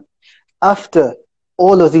statement after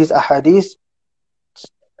all of these ahadith.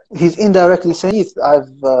 He's indirectly saying, I've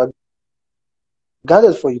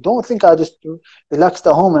gathered for you. Don't think I just relaxed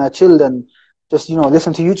at home and I chilled and just,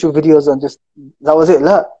 listened to YouTube videos and just, that was it.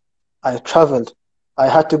 La, I traveled. I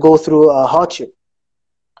had to go through a hardship.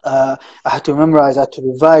 I had to memorize, I had to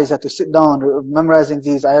revise, I had to sit down memorizing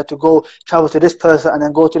these. I had to go travel to this person and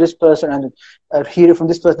then go to this person and hear it from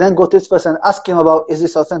this person, then go to this person and ask him about, is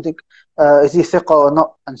this authentic, is he thiqa or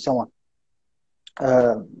not, and so on.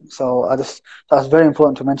 So that's very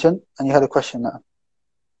important to mention. And you had a question now.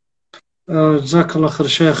 Jazakallah khair,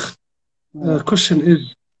 Sheikh. Question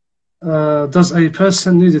is, does a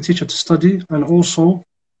person need a teacher to study, and also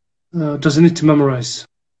does he need to memorize?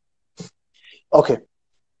 Okay.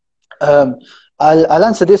 I'll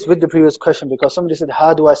answer this with the previous question, because somebody said,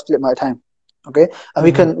 how do I split my time? Okay, and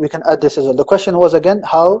we can add this as well. The question was again,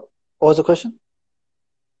 what was the question?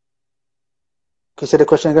 Can you say the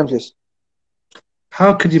question again, please?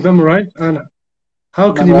 How can you memorize, and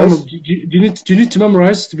how can you do you need to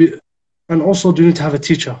memorize to be, and also do you need to have a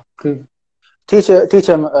teacher? Teacher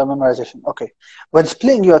memorization. Okay, when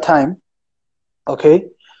splitting your time, okay,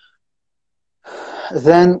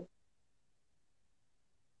 then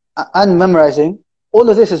and memorizing, all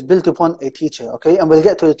of this is built upon a teacher, okay? And we'll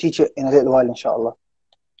get to the teacher in a little while, inshallah.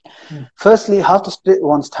 Firstly, how to split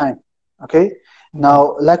one's time, okay?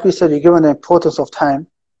 Now, like we said, we're given the importance of time.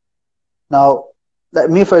 Now, like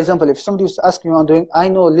me, for example, if somebody was asking me what I'm doing, I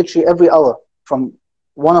know literally every hour from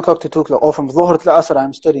 1 o'clock to 2 o'clock, or from Dhuhr to Asr,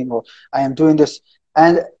 I'm studying, or I am doing this.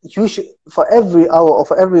 And you should, for every hour or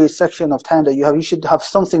for every section of time that you have, you should have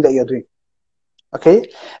something that you're doing,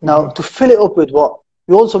 okay? Now, to fill it up with what?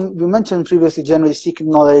 We mentioned previously generally seeking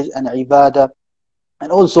knowledge and ibadah,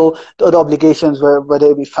 and also the other obligations,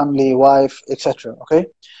 whether it be family, wife, etc. Okay.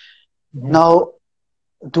 Now,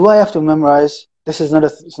 do I have to memorize? This is another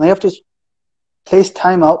thing. So I have to place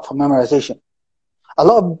time out for memorization. A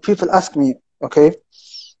lot of people ask me, okay,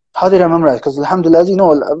 how did I memorize? Because alhamdulillah, as you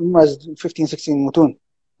know, I memorized 15, 16 mutun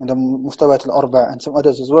in the Mustawat al-Arba and some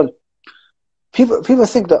others as well. People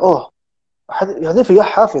think that, oh, you're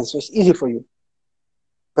hafiz, so it's easy for you.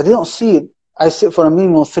 But they don't see it. I sit for a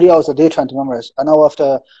minimum of 3 hours a day trying to memorize. I know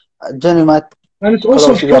after generally my... And it's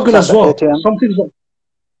also a struggle as well.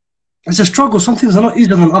 It's a struggle. Some things are not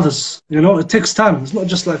easier than others. It takes time. It's not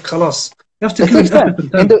just like khalas. You have to give it effort and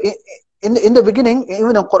time. In the beginning,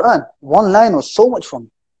 even in Quran, one line was so much for me.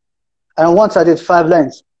 And once I did 5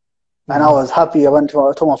 lines. And I was happy. I went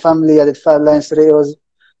to my family. I did 5 lines today.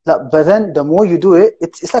 But then the more you do it,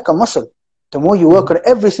 it's like a muscle. The more you work on it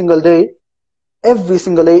every single day,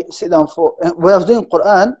 sit down for, when I was doing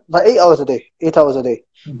Quran, by 8 hours a day.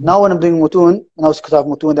 Now when I'm doing mutun, and I was because I have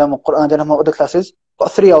mutun, then I'm Quran, then I'm other classes,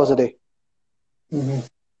 about 3 hours a day.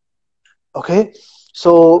 Okay,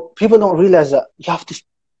 so people don't realize that you have to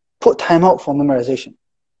put time out for memorization,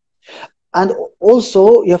 and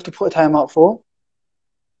also you have to put time out for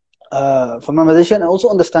memorization and also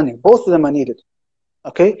understanding. Both of them are needed.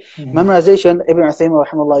 Okay, memorization. Ibn Uthaymin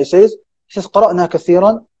rahimahullah says, "قرأنا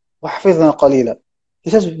كثيرا." He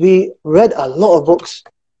says we read a lot of books,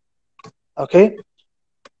 okay?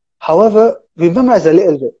 However, we memorized a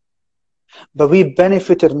little bit, but we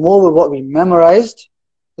benefited more with what we memorized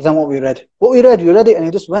than what we read. What we read it and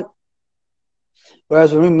it just went.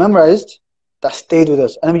 Whereas when we memorized, that stayed with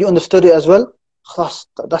us. And when you understood it as well,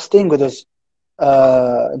 that's staying with us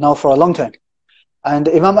now for a long time. And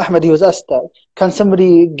Imam Ahmad, he was asked that, can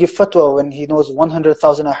somebody give fatwa when he knows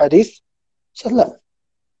 100,000 ahadith? He said, la.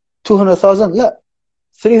 200,000? La.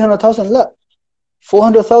 300,000? La.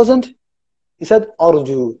 400,000? He said,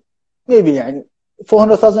 arju. Maybe,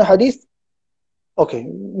 400,000 hadith? Okay,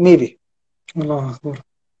 maybe. Allah Akbar.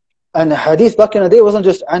 And hadith back in the day wasn't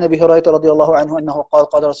just عن أبي هريرة رضي الله عنه أنه قال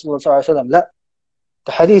قال رسول الله صلى الله عليه وسلم. لا.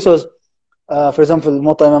 The hadith was, for example,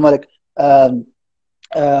 موطأ إمام مالك,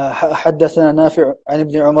 حدثنا نافع عن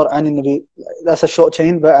ابن عمر عن النبي. That's a short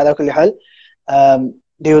chain, but على كل حال,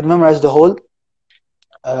 they would memorize the whole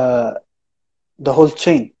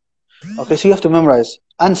chain. Okay, so you have to memorize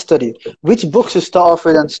and study. Which books to start off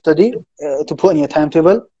with and study to put in your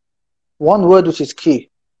timetable? One word which is key,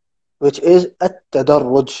 which is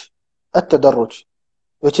التدرج. التدرج,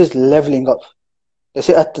 which is leveling up. They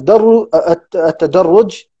say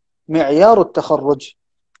التدرج معيار التخرج.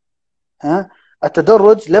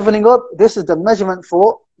 التدرج, leveling up, this is the measurement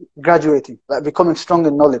for graduating, like becoming strong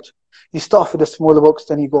in knowledge. You start off with the smaller books,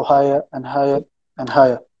 then you go higher and higher and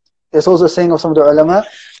higher. There's also a saying of some of the ulama,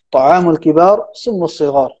 طعام الكبار سم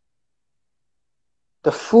الصغار.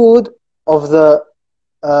 The food of the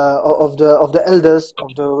of the elders,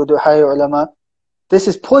 of the higher ulama, this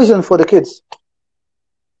is poison for the kids.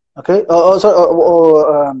 Okay?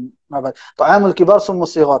 My bad. طعام الكبار صم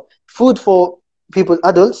الصغار. Food for people,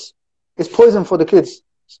 adults, is poison for the kids.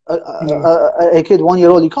 A kid 1 year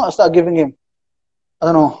old, you can't start giving him, I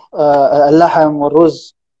don't know, اللحم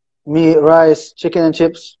والرز, meat, rice, chicken and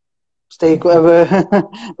chips, steak, whatever,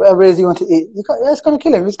 whatever it is you want to eat. It's going to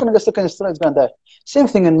kill him. He's going to get stuck in his throat. He's going to die. Same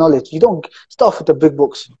thing in knowledge. You don't start with the big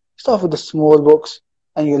books. Start with the small books,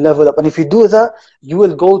 and you level up. And if you do that, you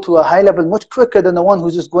will go to a high level much quicker than the one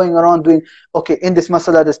who's just going around doing, okay, in this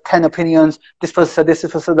masala there's 10 opinions, this person said this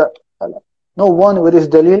person said that. No, one with his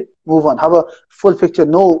dalil, move on. Have a full picture,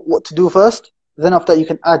 know what to do first, then after you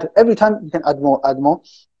can add. Every time you can add more.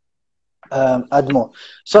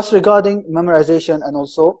 So that's regarding memorization and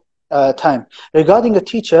also time. Regarding a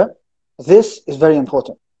teacher, this is very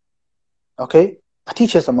important. Okay? A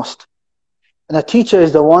teacher is a must. And a teacher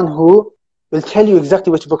is the one who will tell you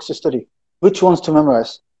exactly which books to study, which ones to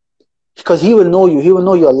memorize. Because he will know you, he will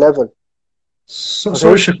know your level. So,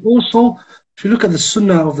 sorry, Sheikh. Also, if you look at the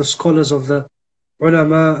sunnah of the scholars, of the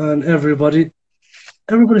ulama and everybody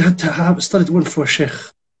had to have studied one for a sheikh.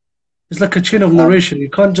 It's like a chain of narration. You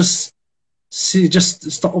can't just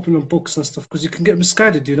start opening books and stuff, because you can get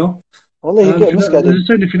misguided, you know. Wallah, you get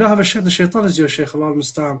misguided. If you don't have a sheikh, the shaitan is your sheikh. Allah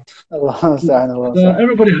musta'an. Allah.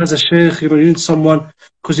 Everybody has a sheikh. You know, you need someone,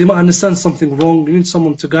 because you might understand something wrong. You need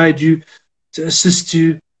someone to guide you, to assist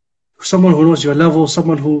you, someone who knows your level,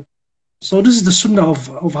 someone who. So this is the sunnah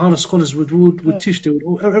of how the scholars would teach.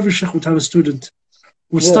 Every sheikh would have a student,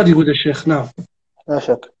 would study with a sheikh now. No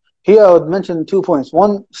shak. Here I would mention 2 points.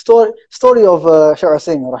 One story of Shaykh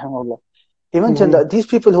Hussein, rahimahullah. He mentioned that these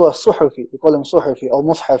people who are suhufi, we call them suhufi or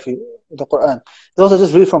mushafi, the Quran, they also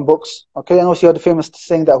just read from books. Okay, and also you have the famous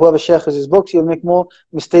saying that whoever shaykh is his books, he'll make more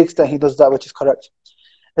mistakes than he does that which is correct.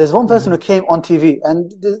 There's one person who came on TV,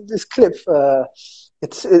 and this clip,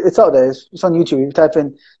 it's out there. It's on YouTube. You type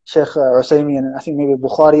in Shaykh Hussein and I think maybe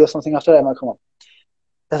Bukhari or something after that, it might come up.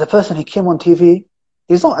 There's a person, he came on TV.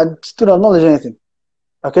 He's not a student of knowledge or anything.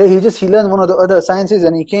 Okay, he learned one of the other sciences,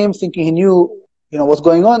 and he came thinking he knew, you know, what's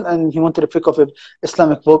going on, and he wanted to pick up an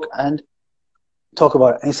Islamic book and talk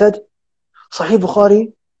about it. And he said, Sahih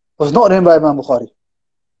Bukhari was not written by Imam Bukhari.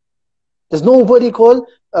 There's nobody called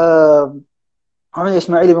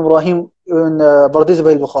Ismail ibn Ibrahim ibn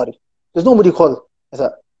Bardizbah al-Bukhari. There's nobody called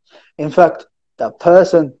that. In fact, the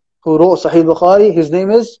person who wrote Sahih Bukhari, his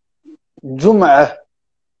name is Jum'ah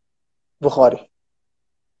Bukhari.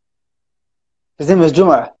 His name is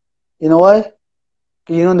Jum'ah. You know why?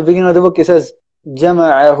 You know in the beginning of the book it says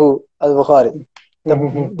Jama'ahu al-Bukhari.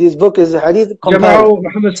 This book is a hadith Jama'ahu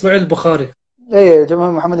Muhammad Ismail al-Bukhari. Yeah,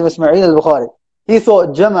 Jama'ahu Muhammad Ismail al-Bukhari. He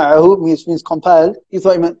thought Jama'ahu means compiled. He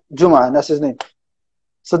thought he meant Jum'ah, and that's his name.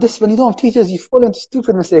 So this, when you don't have teachers, you fall into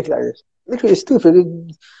stupid mistakes like this. Literally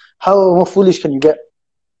stupid. How more foolish can you get?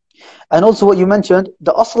 And also what you mentioned,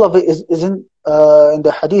 the asl of it is in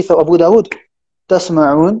the hadith of Abu Dawud.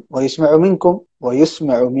 تسمعون ويسمع منكم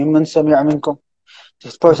ويسمع ممن سمع منكم.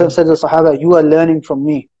 This person said to the Sahaba, you are learning from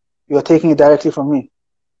me. You are taking it directly from me.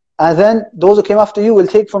 And then those who came after you will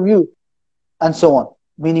take from you. And so on.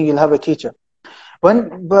 Meaning you'll have a teacher.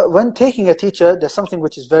 When taking a teacher, there's something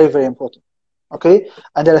which is very, very important. Okay?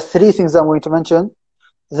 And there are 3 things that I'm going to mention.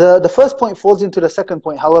 The first point falls into the second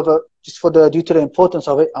point. However, just due to the importance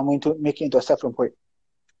of it, I'm going to make it into a separate point.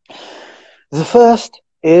 The first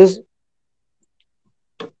is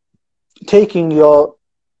taking your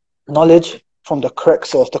knowledge from the correct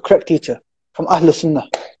source, the correct teacher, from Ahlul Sunnah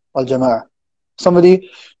wal Jama'ah.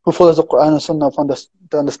 Somebody who follows the Quran and Sunnah from the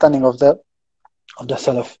understanding of the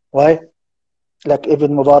Salaf. Why? Like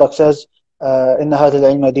Ibn Mubarak says, إِنَّ هَذَا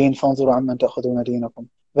الْعِلْمَ دِينٌ فَانْظُرُوا عَمَّنْ تَأْخُذُونَ دِينَكُمْ.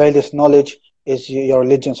 Very, this knowledge is your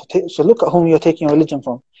religion. So look at whom you're taking your religion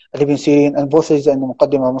from. Ibn Sirin, and both says in the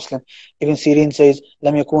Muqaddimah of Muslim. Ibn Sirin says,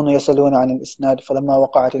 لَمْ يَكُونُوا يَسَلُونَ عَنِ الْإِسْنَادِ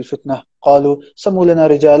فَلَمَّا وَقَعَتِ الْفِتْنَةِ قَالُوا سَمُّوا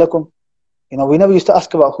لَنَا رِجَالَكُمْ. You know, we never used to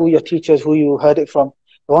ask about who your teachers, who you heard it from.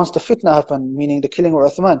 But once the fitna happened, meaning the killing of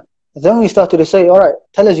Uthman, then we started to say, all right,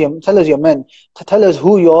 tell us your men, tell us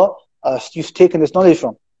who you've taken this knowledge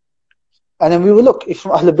from. And then we would look, if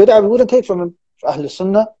from Ahlul Bid'ah, we wouldn't take from him. From Ahlul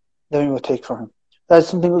Sunnah, then we would take from him. That's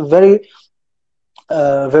something very,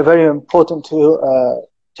 very, very important to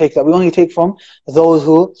take that. We only take from those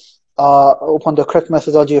who upon the correct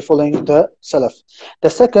methodology of following the Salaf. The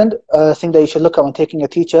second thing that you should look at when taking a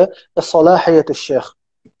teacher, the salahiyat al-shaykh.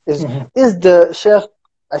 Is the shaykh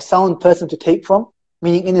a sound person to take from?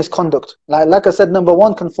 Meaning in his conduct. Like I said, number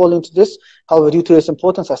 1 can fall into this. However, due to its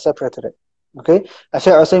importance, I separated it. Okay?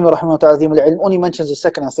 Shaykh Hussein rahimahullah ta'ala only mentions the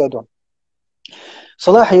second and third one.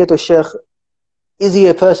 Salahiyat al-shaykh Is he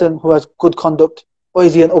a person who has good conduct, or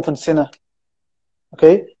is he an open sinner?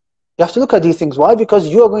 Okay, you have to look at these things. Why? Because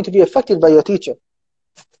you are going to be affected by your teacher.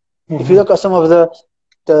 If you look at some of the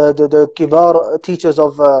kibar teachers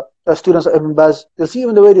of students of Ibn Baz, you'll see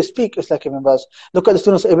even the way they speak, it's like Ibn Baz. Look at the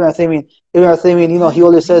students of Ibn Uthaymeen. Ibn Uthaymeen, you know, he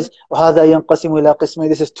always says, وَهَذَا يَنْقَسِمُ إِلَىٰ قِسْمَيْنِ.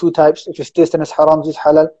 This is two types. If it's taste and it's haram, this is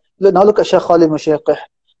halal. Now look at Shaykh Khalid Mushayqih,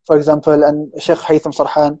 for example, and Shaykh Haytham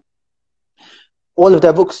Sarhan. All of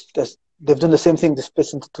their books, they've done the same thing. They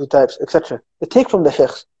split into two types, etc. They take from the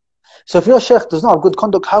sheikhs. So if your sheikh does not have good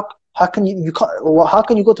conduct, how can you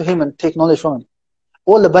go to him and take knowledge from him?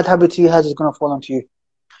 All the bad habits he has is going to fall onto you.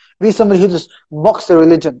 Be somebody who just mocks the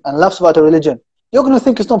religion and laughs about the religion. You're going to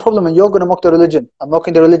think it's no problem, and you're going to mock the religion. And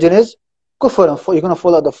mocking the religion is kufr, and you're going to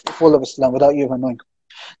fall out the fall of Islam without you even knowing.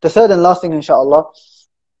 The third and last thing, inshallah,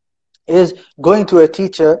 is going to a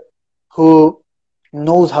teacher who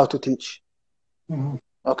knows how to teach.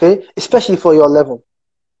 Okay, especially for your level.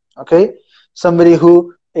 Okay, somebody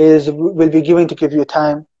who will be giving to give you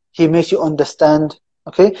time. He makes you understand.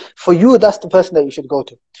 Okay, for you, that's the person that you should go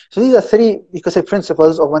to. So these are three, you could say,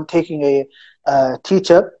 principles of when taking a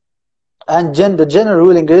teacher. And the general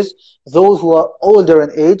ruling is those who are older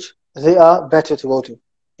in age, they are better to go to.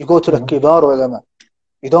 You go to the kibar ulama.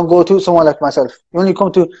 You don't go to someone like myself. You don't even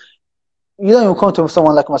come to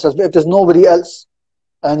someone like myself. But if there's nobody else,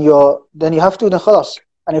 and then you have to, then khalas.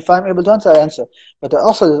 And if I'm able to answer, I answer. But the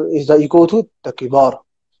asl is that you go to the kibar.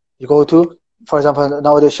 You go to, for example,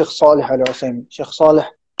 nowadays Sheikh Salih al-Husaymi, Sheikh Salih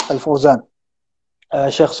al-Fawzan,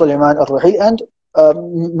 Sheikh Sulaiman al-Ruhi, and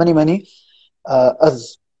many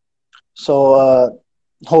others. So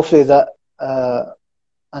hopefully that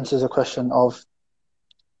answers the question of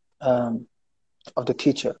the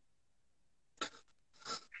teacher.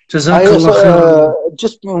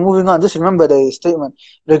 Just moving on, just remember the statement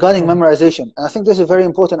regarding memorization, and I think this is very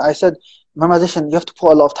important. I said memorization, you have to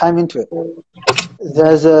put a lot of time into it.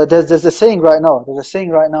 There's a saying right now. There's a saying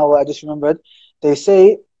right now where I just remembered. They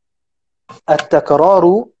say,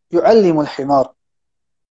 "التكرار يعلم الحمار."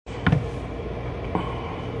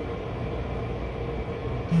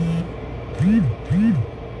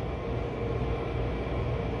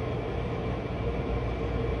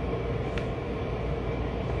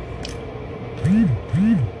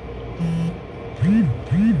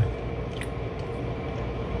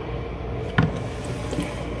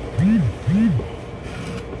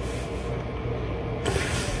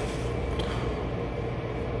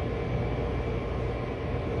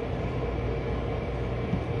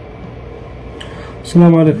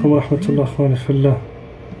 السلام عليكم ورحمة الله أخواني في الله.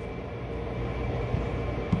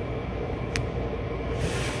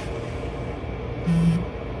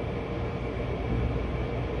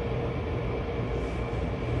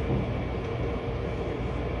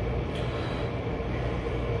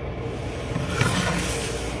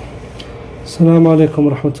 السلام عليكم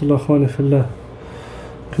ورحمة الله أخواني في الله.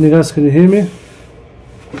 Can you guys hear me?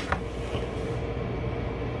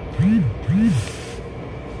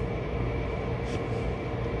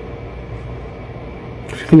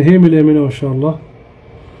 Can you hear me? Let me know, inshallah.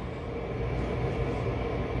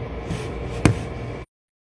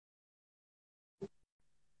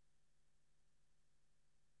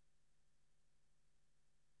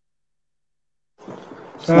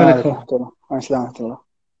 Assalamualaikum.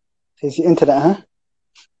 Is the internet, huh?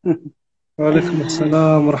 وعليكم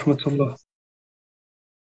السلام ورحمة الله.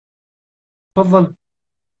 تفضل.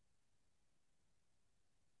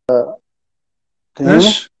 Can you hear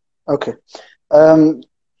me? Okay.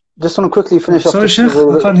 Just want to quickly finish off. Sorry, Sheikh,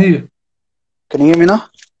 I can't hear you. Can you hear me now?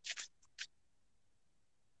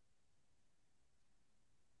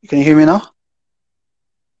 Can you hear me now?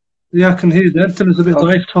 Yeah, I can hear you. The internet is a bit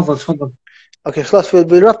ضعيف. تفضل. Okay, خلاص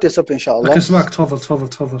we'll wrap this up inshallah. اسمعك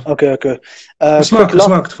تفضل. Okay.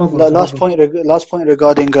 اسمعك تفضل. Last point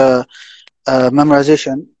regarding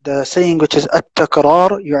memorization. The saying which is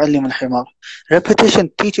التكرار يعلم الحمار.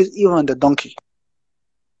 Repetition teaches even the donkey.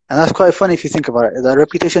 And that's quite funny if you think about it. The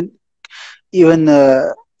repetition even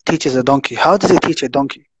teaches a donkey. How does it teach a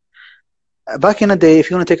donkey? Back in the day, if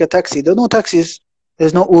you want to take a taxi, there are no taxis.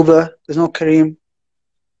 There's no Uber. There's no Kareem.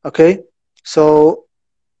 Okay? So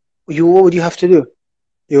what would you have to do?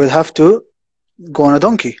 You would have to go on a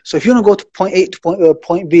donkey. So if you want to go to point A to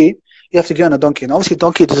point B, you have to get on a donkey. And obviously,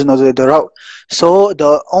 donkey doesn't know the route. So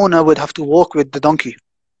the owner would have to walk with the donkey.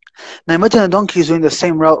 Now imagine a donkey is doing the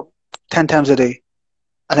same route 10 times a day.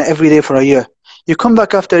 And every day for a year. You come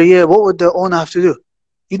back after a year, what would the owner have to do?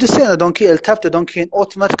 You just sit on a donkey, it'll tap the donkey, and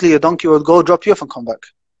automatically the donkey will go drop you off and come back.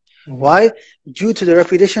 Why? Due to the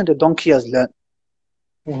repetition the donkey has learned.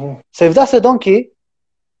 So if that's a donkey,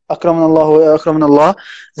 akramanallah,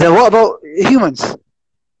 then what about humans?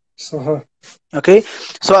 So, Okay,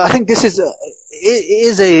 so I think this is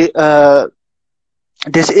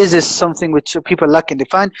something which people lack in. They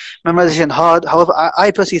find memorization hard. However,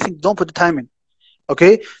 I personally think don't put the time in.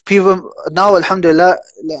 Okay, people now, alhamdulillah,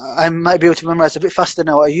 I might be able to memorize a bit faster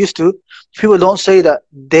now than I used to. People don't say that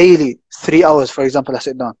daily 3 hours, for example, I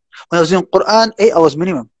sit down. When I was doing Quran, 8 hours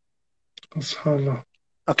minimum. subhanallah.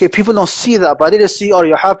 Okay, people don't see that, but they just see, oh,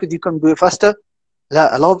 you're happy, you can do it faster.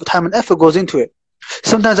 A lot of time and effort goes into it.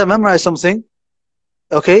 Sometimes I memorize something,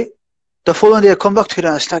 okay, the following day I come back to it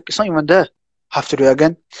and it's like, it's not even there. I have to do it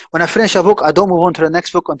again. When I finish a book, I don't move on to the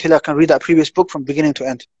next book until I can read that previous book from beginning to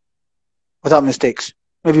end without mistakes.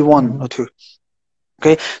 Maybe one or two.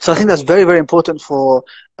 Okay, so I think that's very, very important for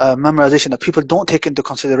memorization, that people don't take into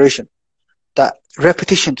consideration. That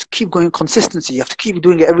repetition, to keep going, consistency, you have to keep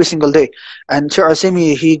doing it every single day. And Shaykh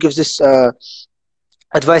Al-Sami, he gives this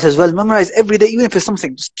advice as well. Memorize every day, even if it's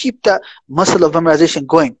something. Just keep that muscle of memorization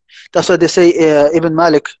going. That's why they say Ibn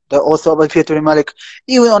Malik, the author of Al-Fiqh Ibn Malik,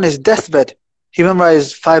 even on his deathbed, he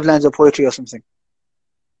memorized 5 lines of poetry or something.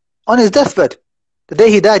 On his deathbed. The day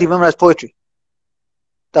he died, he memorized poetry.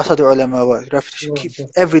 That's how the ulama were. Repetition. Keep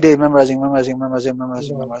every day memorizing.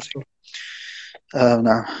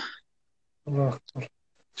 No.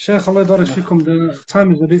 Sheikh, Allah Barak Fikum, the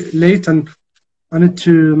time is a bit late and I need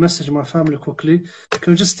to message my family quickly.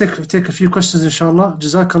 Can we just take a few questions, inshallah?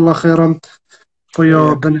 Jazakallah khairan for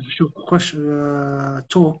your beneficial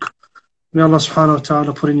talk. May Allah subhanahu wa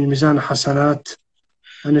ta'ala put in your mizan hasanat.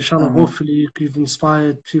 And inshallah, hopefully you've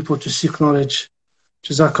inspired people to seek knowledge.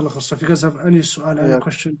 Jazakallah khair. So if you guys have any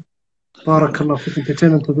question, barakallah fikum,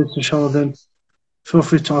 pertaining to this, inshallah, then feel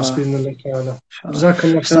free to ask me.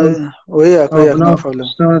 Jazakallah khair. No problem.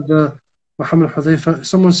 Ustadh Muhammad Huzaifah,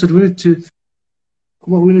 someone said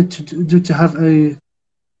what we need to do to have a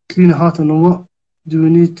clean heart, and what do we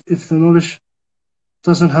need if the knowledge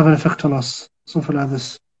doesn't have an effect on us? Something like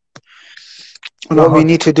this. What we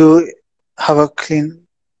need to do, have a clean...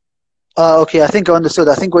 okay, I think I understood.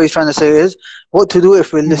 I think what he's trying to say is what to do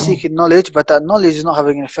if we're seeking knowledge, but that knowledge is not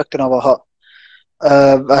having an effect on our heart.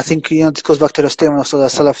 I think this goes back to the statement of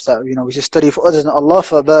Salaf that we should study for others than Allah.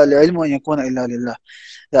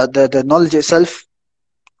 That the knowledge itself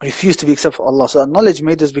refused to be except for Allah. So that knowledge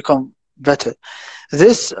made us become better.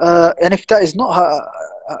 This and if that is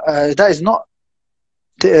not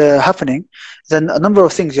happening, then a number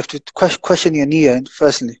of things you have to question your niyyah.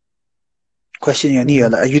 Firstly, question your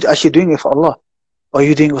niyyah. Like, are you actually doing it for Allah, or are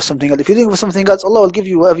you doing it for something else? If you're doing it for something else, Allah will give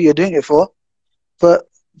you whatever you're doing it for, but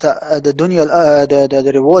the dunya,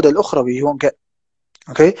 the reward al-ukhrawi you won't get.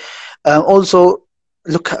 Okay. Also,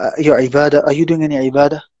 look at your ibadah. Are you doing any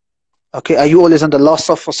ibadah? Okay. Are you always on the last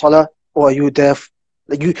saf for salah, or are you there?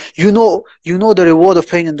 Like you know the reward of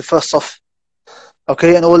praying in the first saf.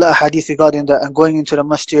 Okay, and all the hadith regarding that, and going into the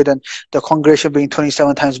masjid and the congregation being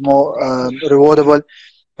 27 times more rewardable.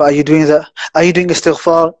 But are you doing that? Are you doing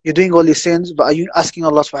istighfar? You're doing all these sins, but are you asking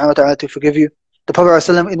Allah subhanahu wa ta'ala to forgive you? The Prophet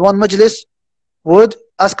ﷺ in one majlis would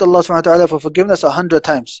ask Allah subhanahu wa ta'ala for forgiveness 100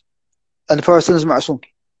 times. And the Prophet ﷺ is ma'asum.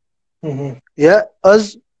 Yeah,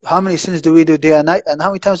 us, how many sins do we do day and night? And how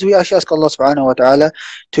many times do we actually ask Allah subhanahu wa ta'ala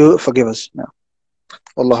to forgive us? No.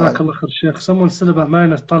 Jazakallah khair, Sheikh. Someone said about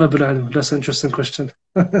marrying a Talabul ilm. That's an interesting question.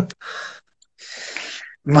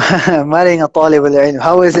 Marrying a Talibul ilm.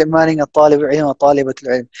 How is it marrying a Talibul ilm or Talibatul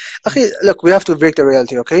ilm? Okay, look, we have to break the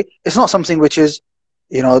reality, okay? It's not something which is,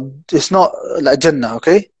 it's not like Jannah,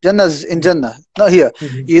 okay? Jannah is in Jannah, not here.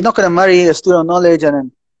 You're not going to marry a student of knowledge and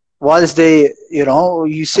then whilst they,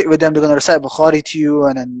 you sit with them, they're going to recite Bukhari to you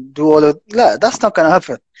and then do all of that. That's not going to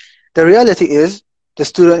happen. The reality is, the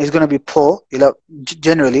student is going to be poor,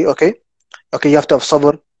 generally, okay? Okay, you have to have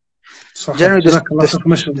sabr. Generally,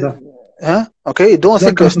 okay, don't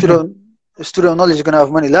think a student of knowledge is going to have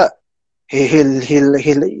money. La.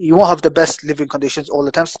 You won't have the best living conditions all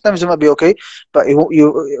the time. Sometimes it might be okay, but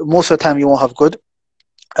most of the time you won't have good.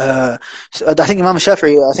 So I think Imam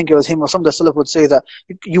Shafi'i, I think it was him or some of the Salaf would say that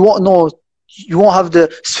you won't have the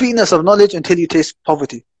sweetness of knowledge until you taste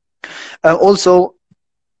poverty. Also,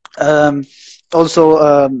 don't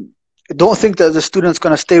think that the student's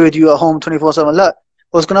going to stay with you at home 24/7. La.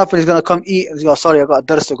 What's going to happen is going to come eat and go, sorry, I got a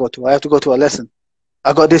dars to go to. I have to go to a lesson.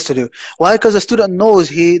 I got this to do. Why? Because the student knows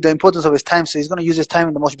the importance of his time, so he's going to use his time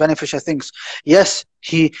in the most beneficial things. Yes,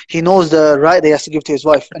 he knows the right that he has to give to his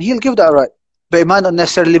wife, and he'll give that right. But it might not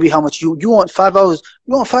necessarily be how much you want. 5 hours.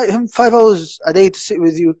 You want him 5 hours a day to sit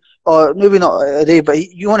with you, or maybe not a day, but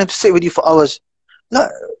you want him to sit with you for hours. No,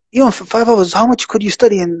 for 5 hours, how much could you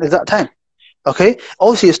study in that time? Okay.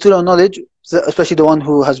 Obviously, a student of knowledge, especially the one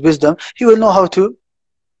who has wisdom, he will know how to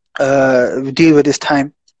deal with this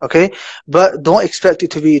time. Okay, but don't expect it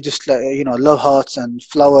to be just like, you know, love hearts and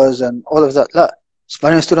flowers and all of that. La,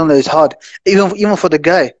 marrying a student is hard. Even for the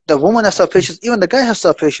guy, the woman has to have patience. Even the guy has to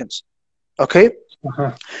have patience. Okay,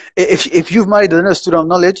 if you've married another student of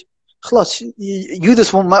knowledge, خلاص, you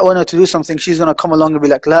this one might want her to do something. She's gonna come along and be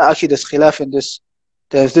like, la, actually there's khilaf in this,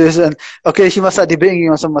 there's this, and okay, she must start debating you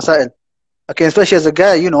on some masail. Okay, especially as a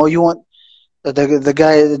guy, you know, you want the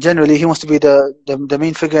guy generally, he wants to be the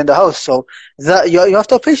main figure in the house, so that you have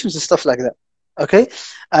to have patience and stuff like that. Okay,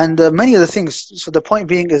 and many of the things. So the point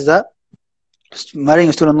being is that marrying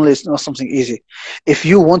a student of knowledge is not something easy. If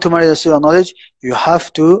you want to marry a student of knowledge, you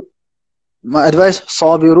have to, my advice,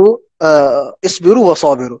 صابروا اصبروا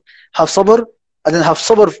وصابروا. Have sabr, and then have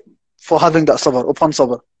sabr for having that sabr, upon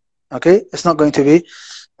sabr. Okay, it's not going to be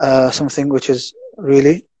something which is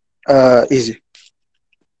really easy.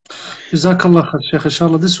 Jazakallah khair, Sheikh.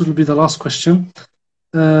 Inshallah, this will be the last question.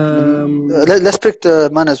 Let's pick the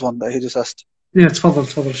manners one that he just asked. Yeah,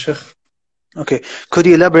 تفضل Sheikh. Okay, could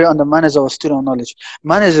you elaborate on the manners of a student of knowledge?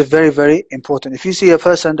 Manners is very, very important. If you see a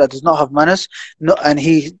person that does not have manners, and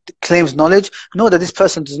he claims knowledge, know that this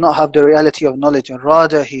person does not have the reality of knowledge, and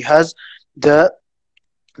rather he has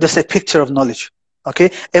just a picture of knowledge.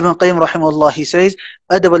 Okay, Ibn Qayyim rahimahullah, he says,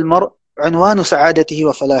 أدب المرء عنوان سعادته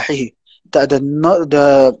وفلاحه. That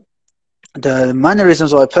the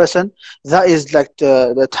mannerisms of a person, that is like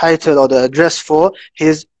the title or the address for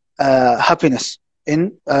his happiness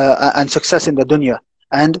in and success in the dunya.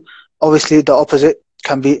 And obviously the opposite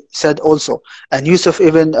can be said also. And Yusuf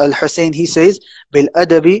ibn al-Hussein, he says,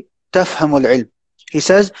 بالأدب تفهم العلم. He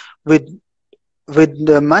says, with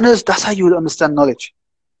the manners, that's how you will understand knowledge.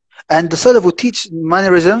 And the Salaf would teach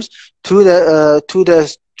mannerisms to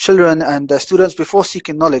the children and the students before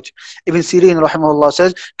seeking knowledge. Ibn Sirin rahimahullah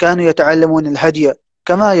says, كانوا يتعلمون الهدي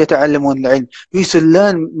كما يتعلمون العلم. We used to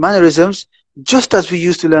learn mannerisms just as we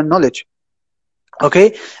used to learn knowledge.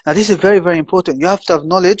 Okay, now this is very, very important. You have to have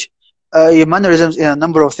knowledge, your mannerisms in a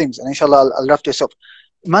number of things, and inshallah I'll wrap this up.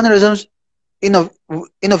 Mannerisms in of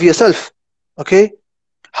yourself. Okay,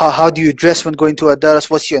 how do you dress when going to a daras?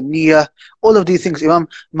 What's your niyyah? All of these things. Imam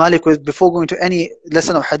Malik, before going to any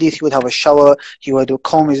lesson of hadith, he would have a shower, he would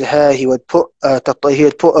comb his hair, he would put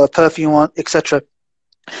perfume on, etc.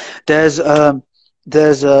 There's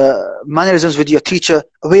mannerisms with your teacher,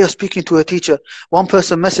 a way of speaking to a teacher. One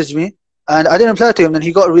person messaged me, and I didn't reply to him, and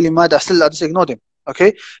he got really mad. I just ignored him.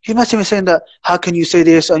 Okay, he messaged me saying that, how can you say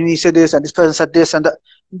this, and you said this, and this person said this and that.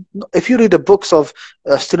 If you read the books of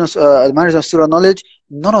students, mannerisms of student knowledge,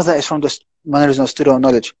 none of that is from the mannerisms of student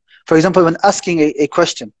knowledge. For example, when asking a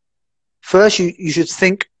question, first you should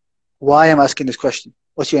think, why I'm asking this question?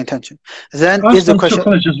 What's your intention? Then is the question.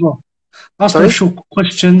 As well. Ask them short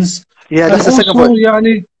questions. Yeah, that's the second point.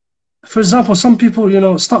 Yani, for example, some people,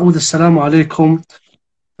 start with Assalamu alaikum.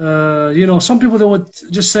 Some people, they would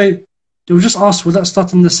just say, they would just ask without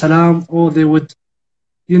starting the salam, or they would,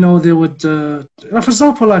 for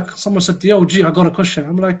example, like someone said, yo, gee, I got a question.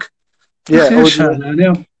 I'm like, yeah, do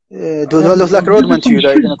I look like a roadman to you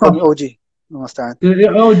that you're going to call me OG? No, how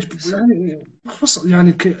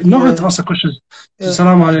to ask a question.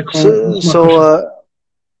 Assalamu alaikum.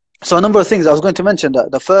 So a number of things I was going to mention.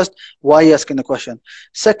 That the first, why are you asking the question?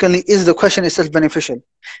 Secondly, is the question itself beneficial?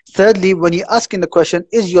 Thirdly, when you're asking the question,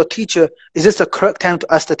 is your teacher, is this the correct time to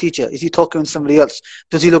ask the teacher? Is he talking to somebody else?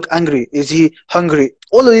 Does he look angry? Is he hungry?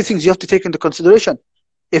 All of these things you have to take into consideration.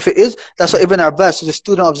 If it is, that's what Ibn Abbas, the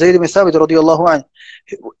student of Zayd ibn Thabit radiyallahu anhu.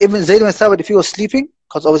 Ibn Zayd ibn Thabit, if he was sleeping,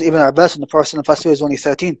 because obviously Ibn Abbas and the Prophet passed away was only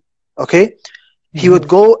 13, okay? He would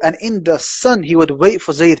go, and in the sun he would wait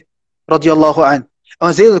for Zayd radiyallahu anhu.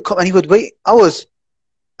 And Zayd would come, and he would wait hours,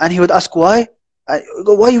 and he would ask, why? Why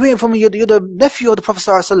are you waiting for me? You're the nephew of the Prophet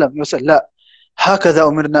sallallahu alaihi wasallam. He would say, la, هكذا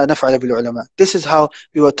أمرنا نفعل بالعلماء. This is how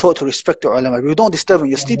we were taught to respect the ulama. We don't disturb when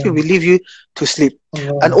you're sleeping, we leave you to sleep.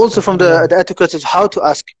 And also from the etiquette is how to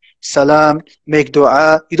ask salam, make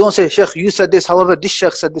dua. You don't say, Sheikh, you said this, however this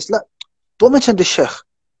Sheikh said this. La, don't mention this Sheikh.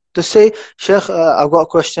 Just say, Sheikh, I've got a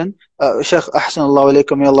question. Sheikh, ahsanallahu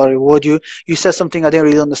alaykum, may Allah reward you. You said something I didn't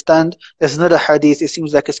really understand. There's another hadith, it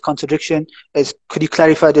seems like it's contradiction. Could you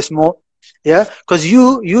clarify this more? Yeah, because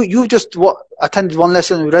you just attended one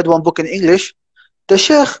lesson, read one book in English. The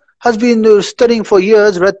Sheikh has been studying for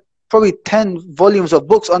years, read probably 10 volumes of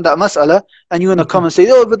books on that mas'ala, and you're going to come and say,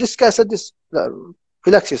 oh, but this guy said this.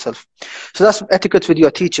 Relax yourself. So that's etiquette with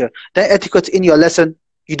your teacher. Then etiquette in your lesson.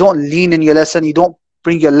 You don't lean in your lesson. You don't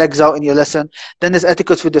bring your legs out in your lesson. Then there's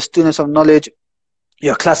etiquette with the students of knowledge.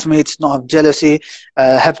 Your classmates, not have jealousy,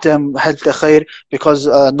 help the khair, because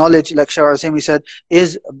knowledge, like Shaykh Huzaifah said,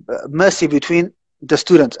 is mercy between the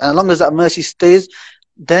students. And as long as that mercy stays,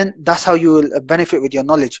 then that's how you will benefit with your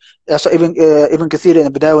knowledge. That's why Ibn Kathir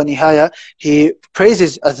in Bidayah wa Nihaya, he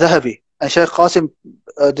praises al-Dhahabi. And Shaykh Qasim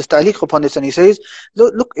does ta'liq upon this, and he says,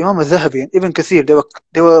 look, Imam al-Dhahabi and Ibn Kathir,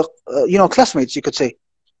 they were classmates, you could say.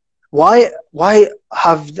 Why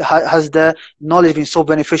has the knowledge been so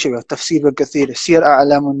beneficial? Tafsir Ibn Kathir, Sir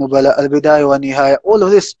A'lam al-Nubala, al-Bidayah wa Nihaya, all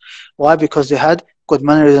of this. Why? Because they had good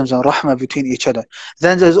mannerisms and rahmah between each other.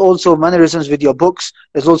 Then there's also mannerisms with your books.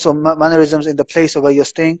 There's also mannerisms in the place of where you're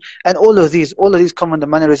staying. And all of these come under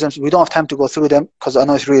mannerisms. We don't have time to go through them because I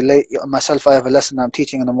know it's really late. Myself, I have a lesson I'm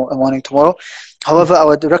teaching in the morning tomorrow. However,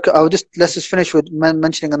 let's just finish with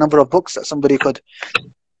mentioning a number of books that somebody could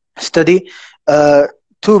study.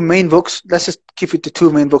 Two main books. Let's just keep it to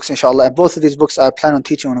two main books, inshallah. And both of these books I plan on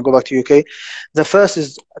teaching when I go back to UK. The first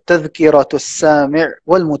is تذكرة السامع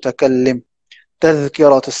والمتكلم.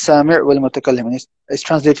 تذكرة السامع والمتكلم. It's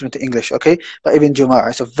translated into English, okay? By Ibn Juma'ah.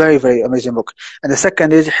 It's a very, very amazing book. And the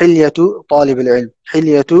second is حلية طالب العلم.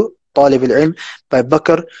 حلية طالب العلم by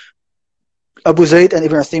Bakr Abu Zayd, and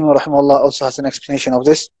Ibn Uthaymin rahimahullah also has an explanation of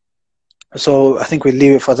this. So I think we'll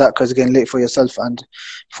leave it for that because again, late for yourself and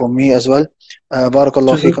for me as well.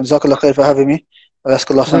 Barakallahu feekum. Jazakallah khair for having me. I ask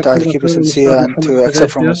Allah subhanahu wa ta'ala to keep us sincere and to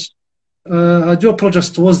accept from us. I do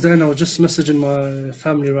apologize towards the end. I was just messaging my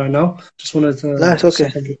family right now. Just wanted to... No, it's okay.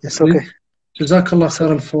 It's okay. Jazakallah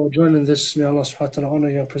khairan for joining this. May Allah subhanahu wa ta'ala honor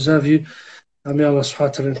you and preserve you. And may Allah subhanahu wa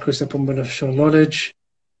ta'ala increase upon beneficial knowledge.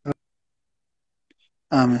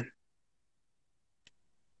 Amen.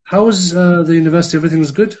 How was the university? Everything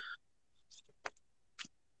was good?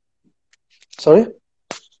 Sorry?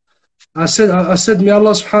 I said, may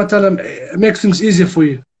Allah subhanahu wa ta'ala make things easier for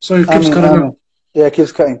you. So it keeps cutting out. Yeah, it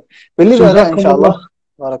keeps cutting. We'll leave it at that, inshallah.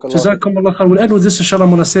 Jazakum Allah khair. We'll end with this, inshallah.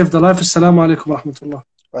 I'm going to save the life. Assalamu alaikum wa rahmatullah.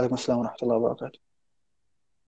 Wa alaikum assalam wa rahmatullahi wa barakatuh.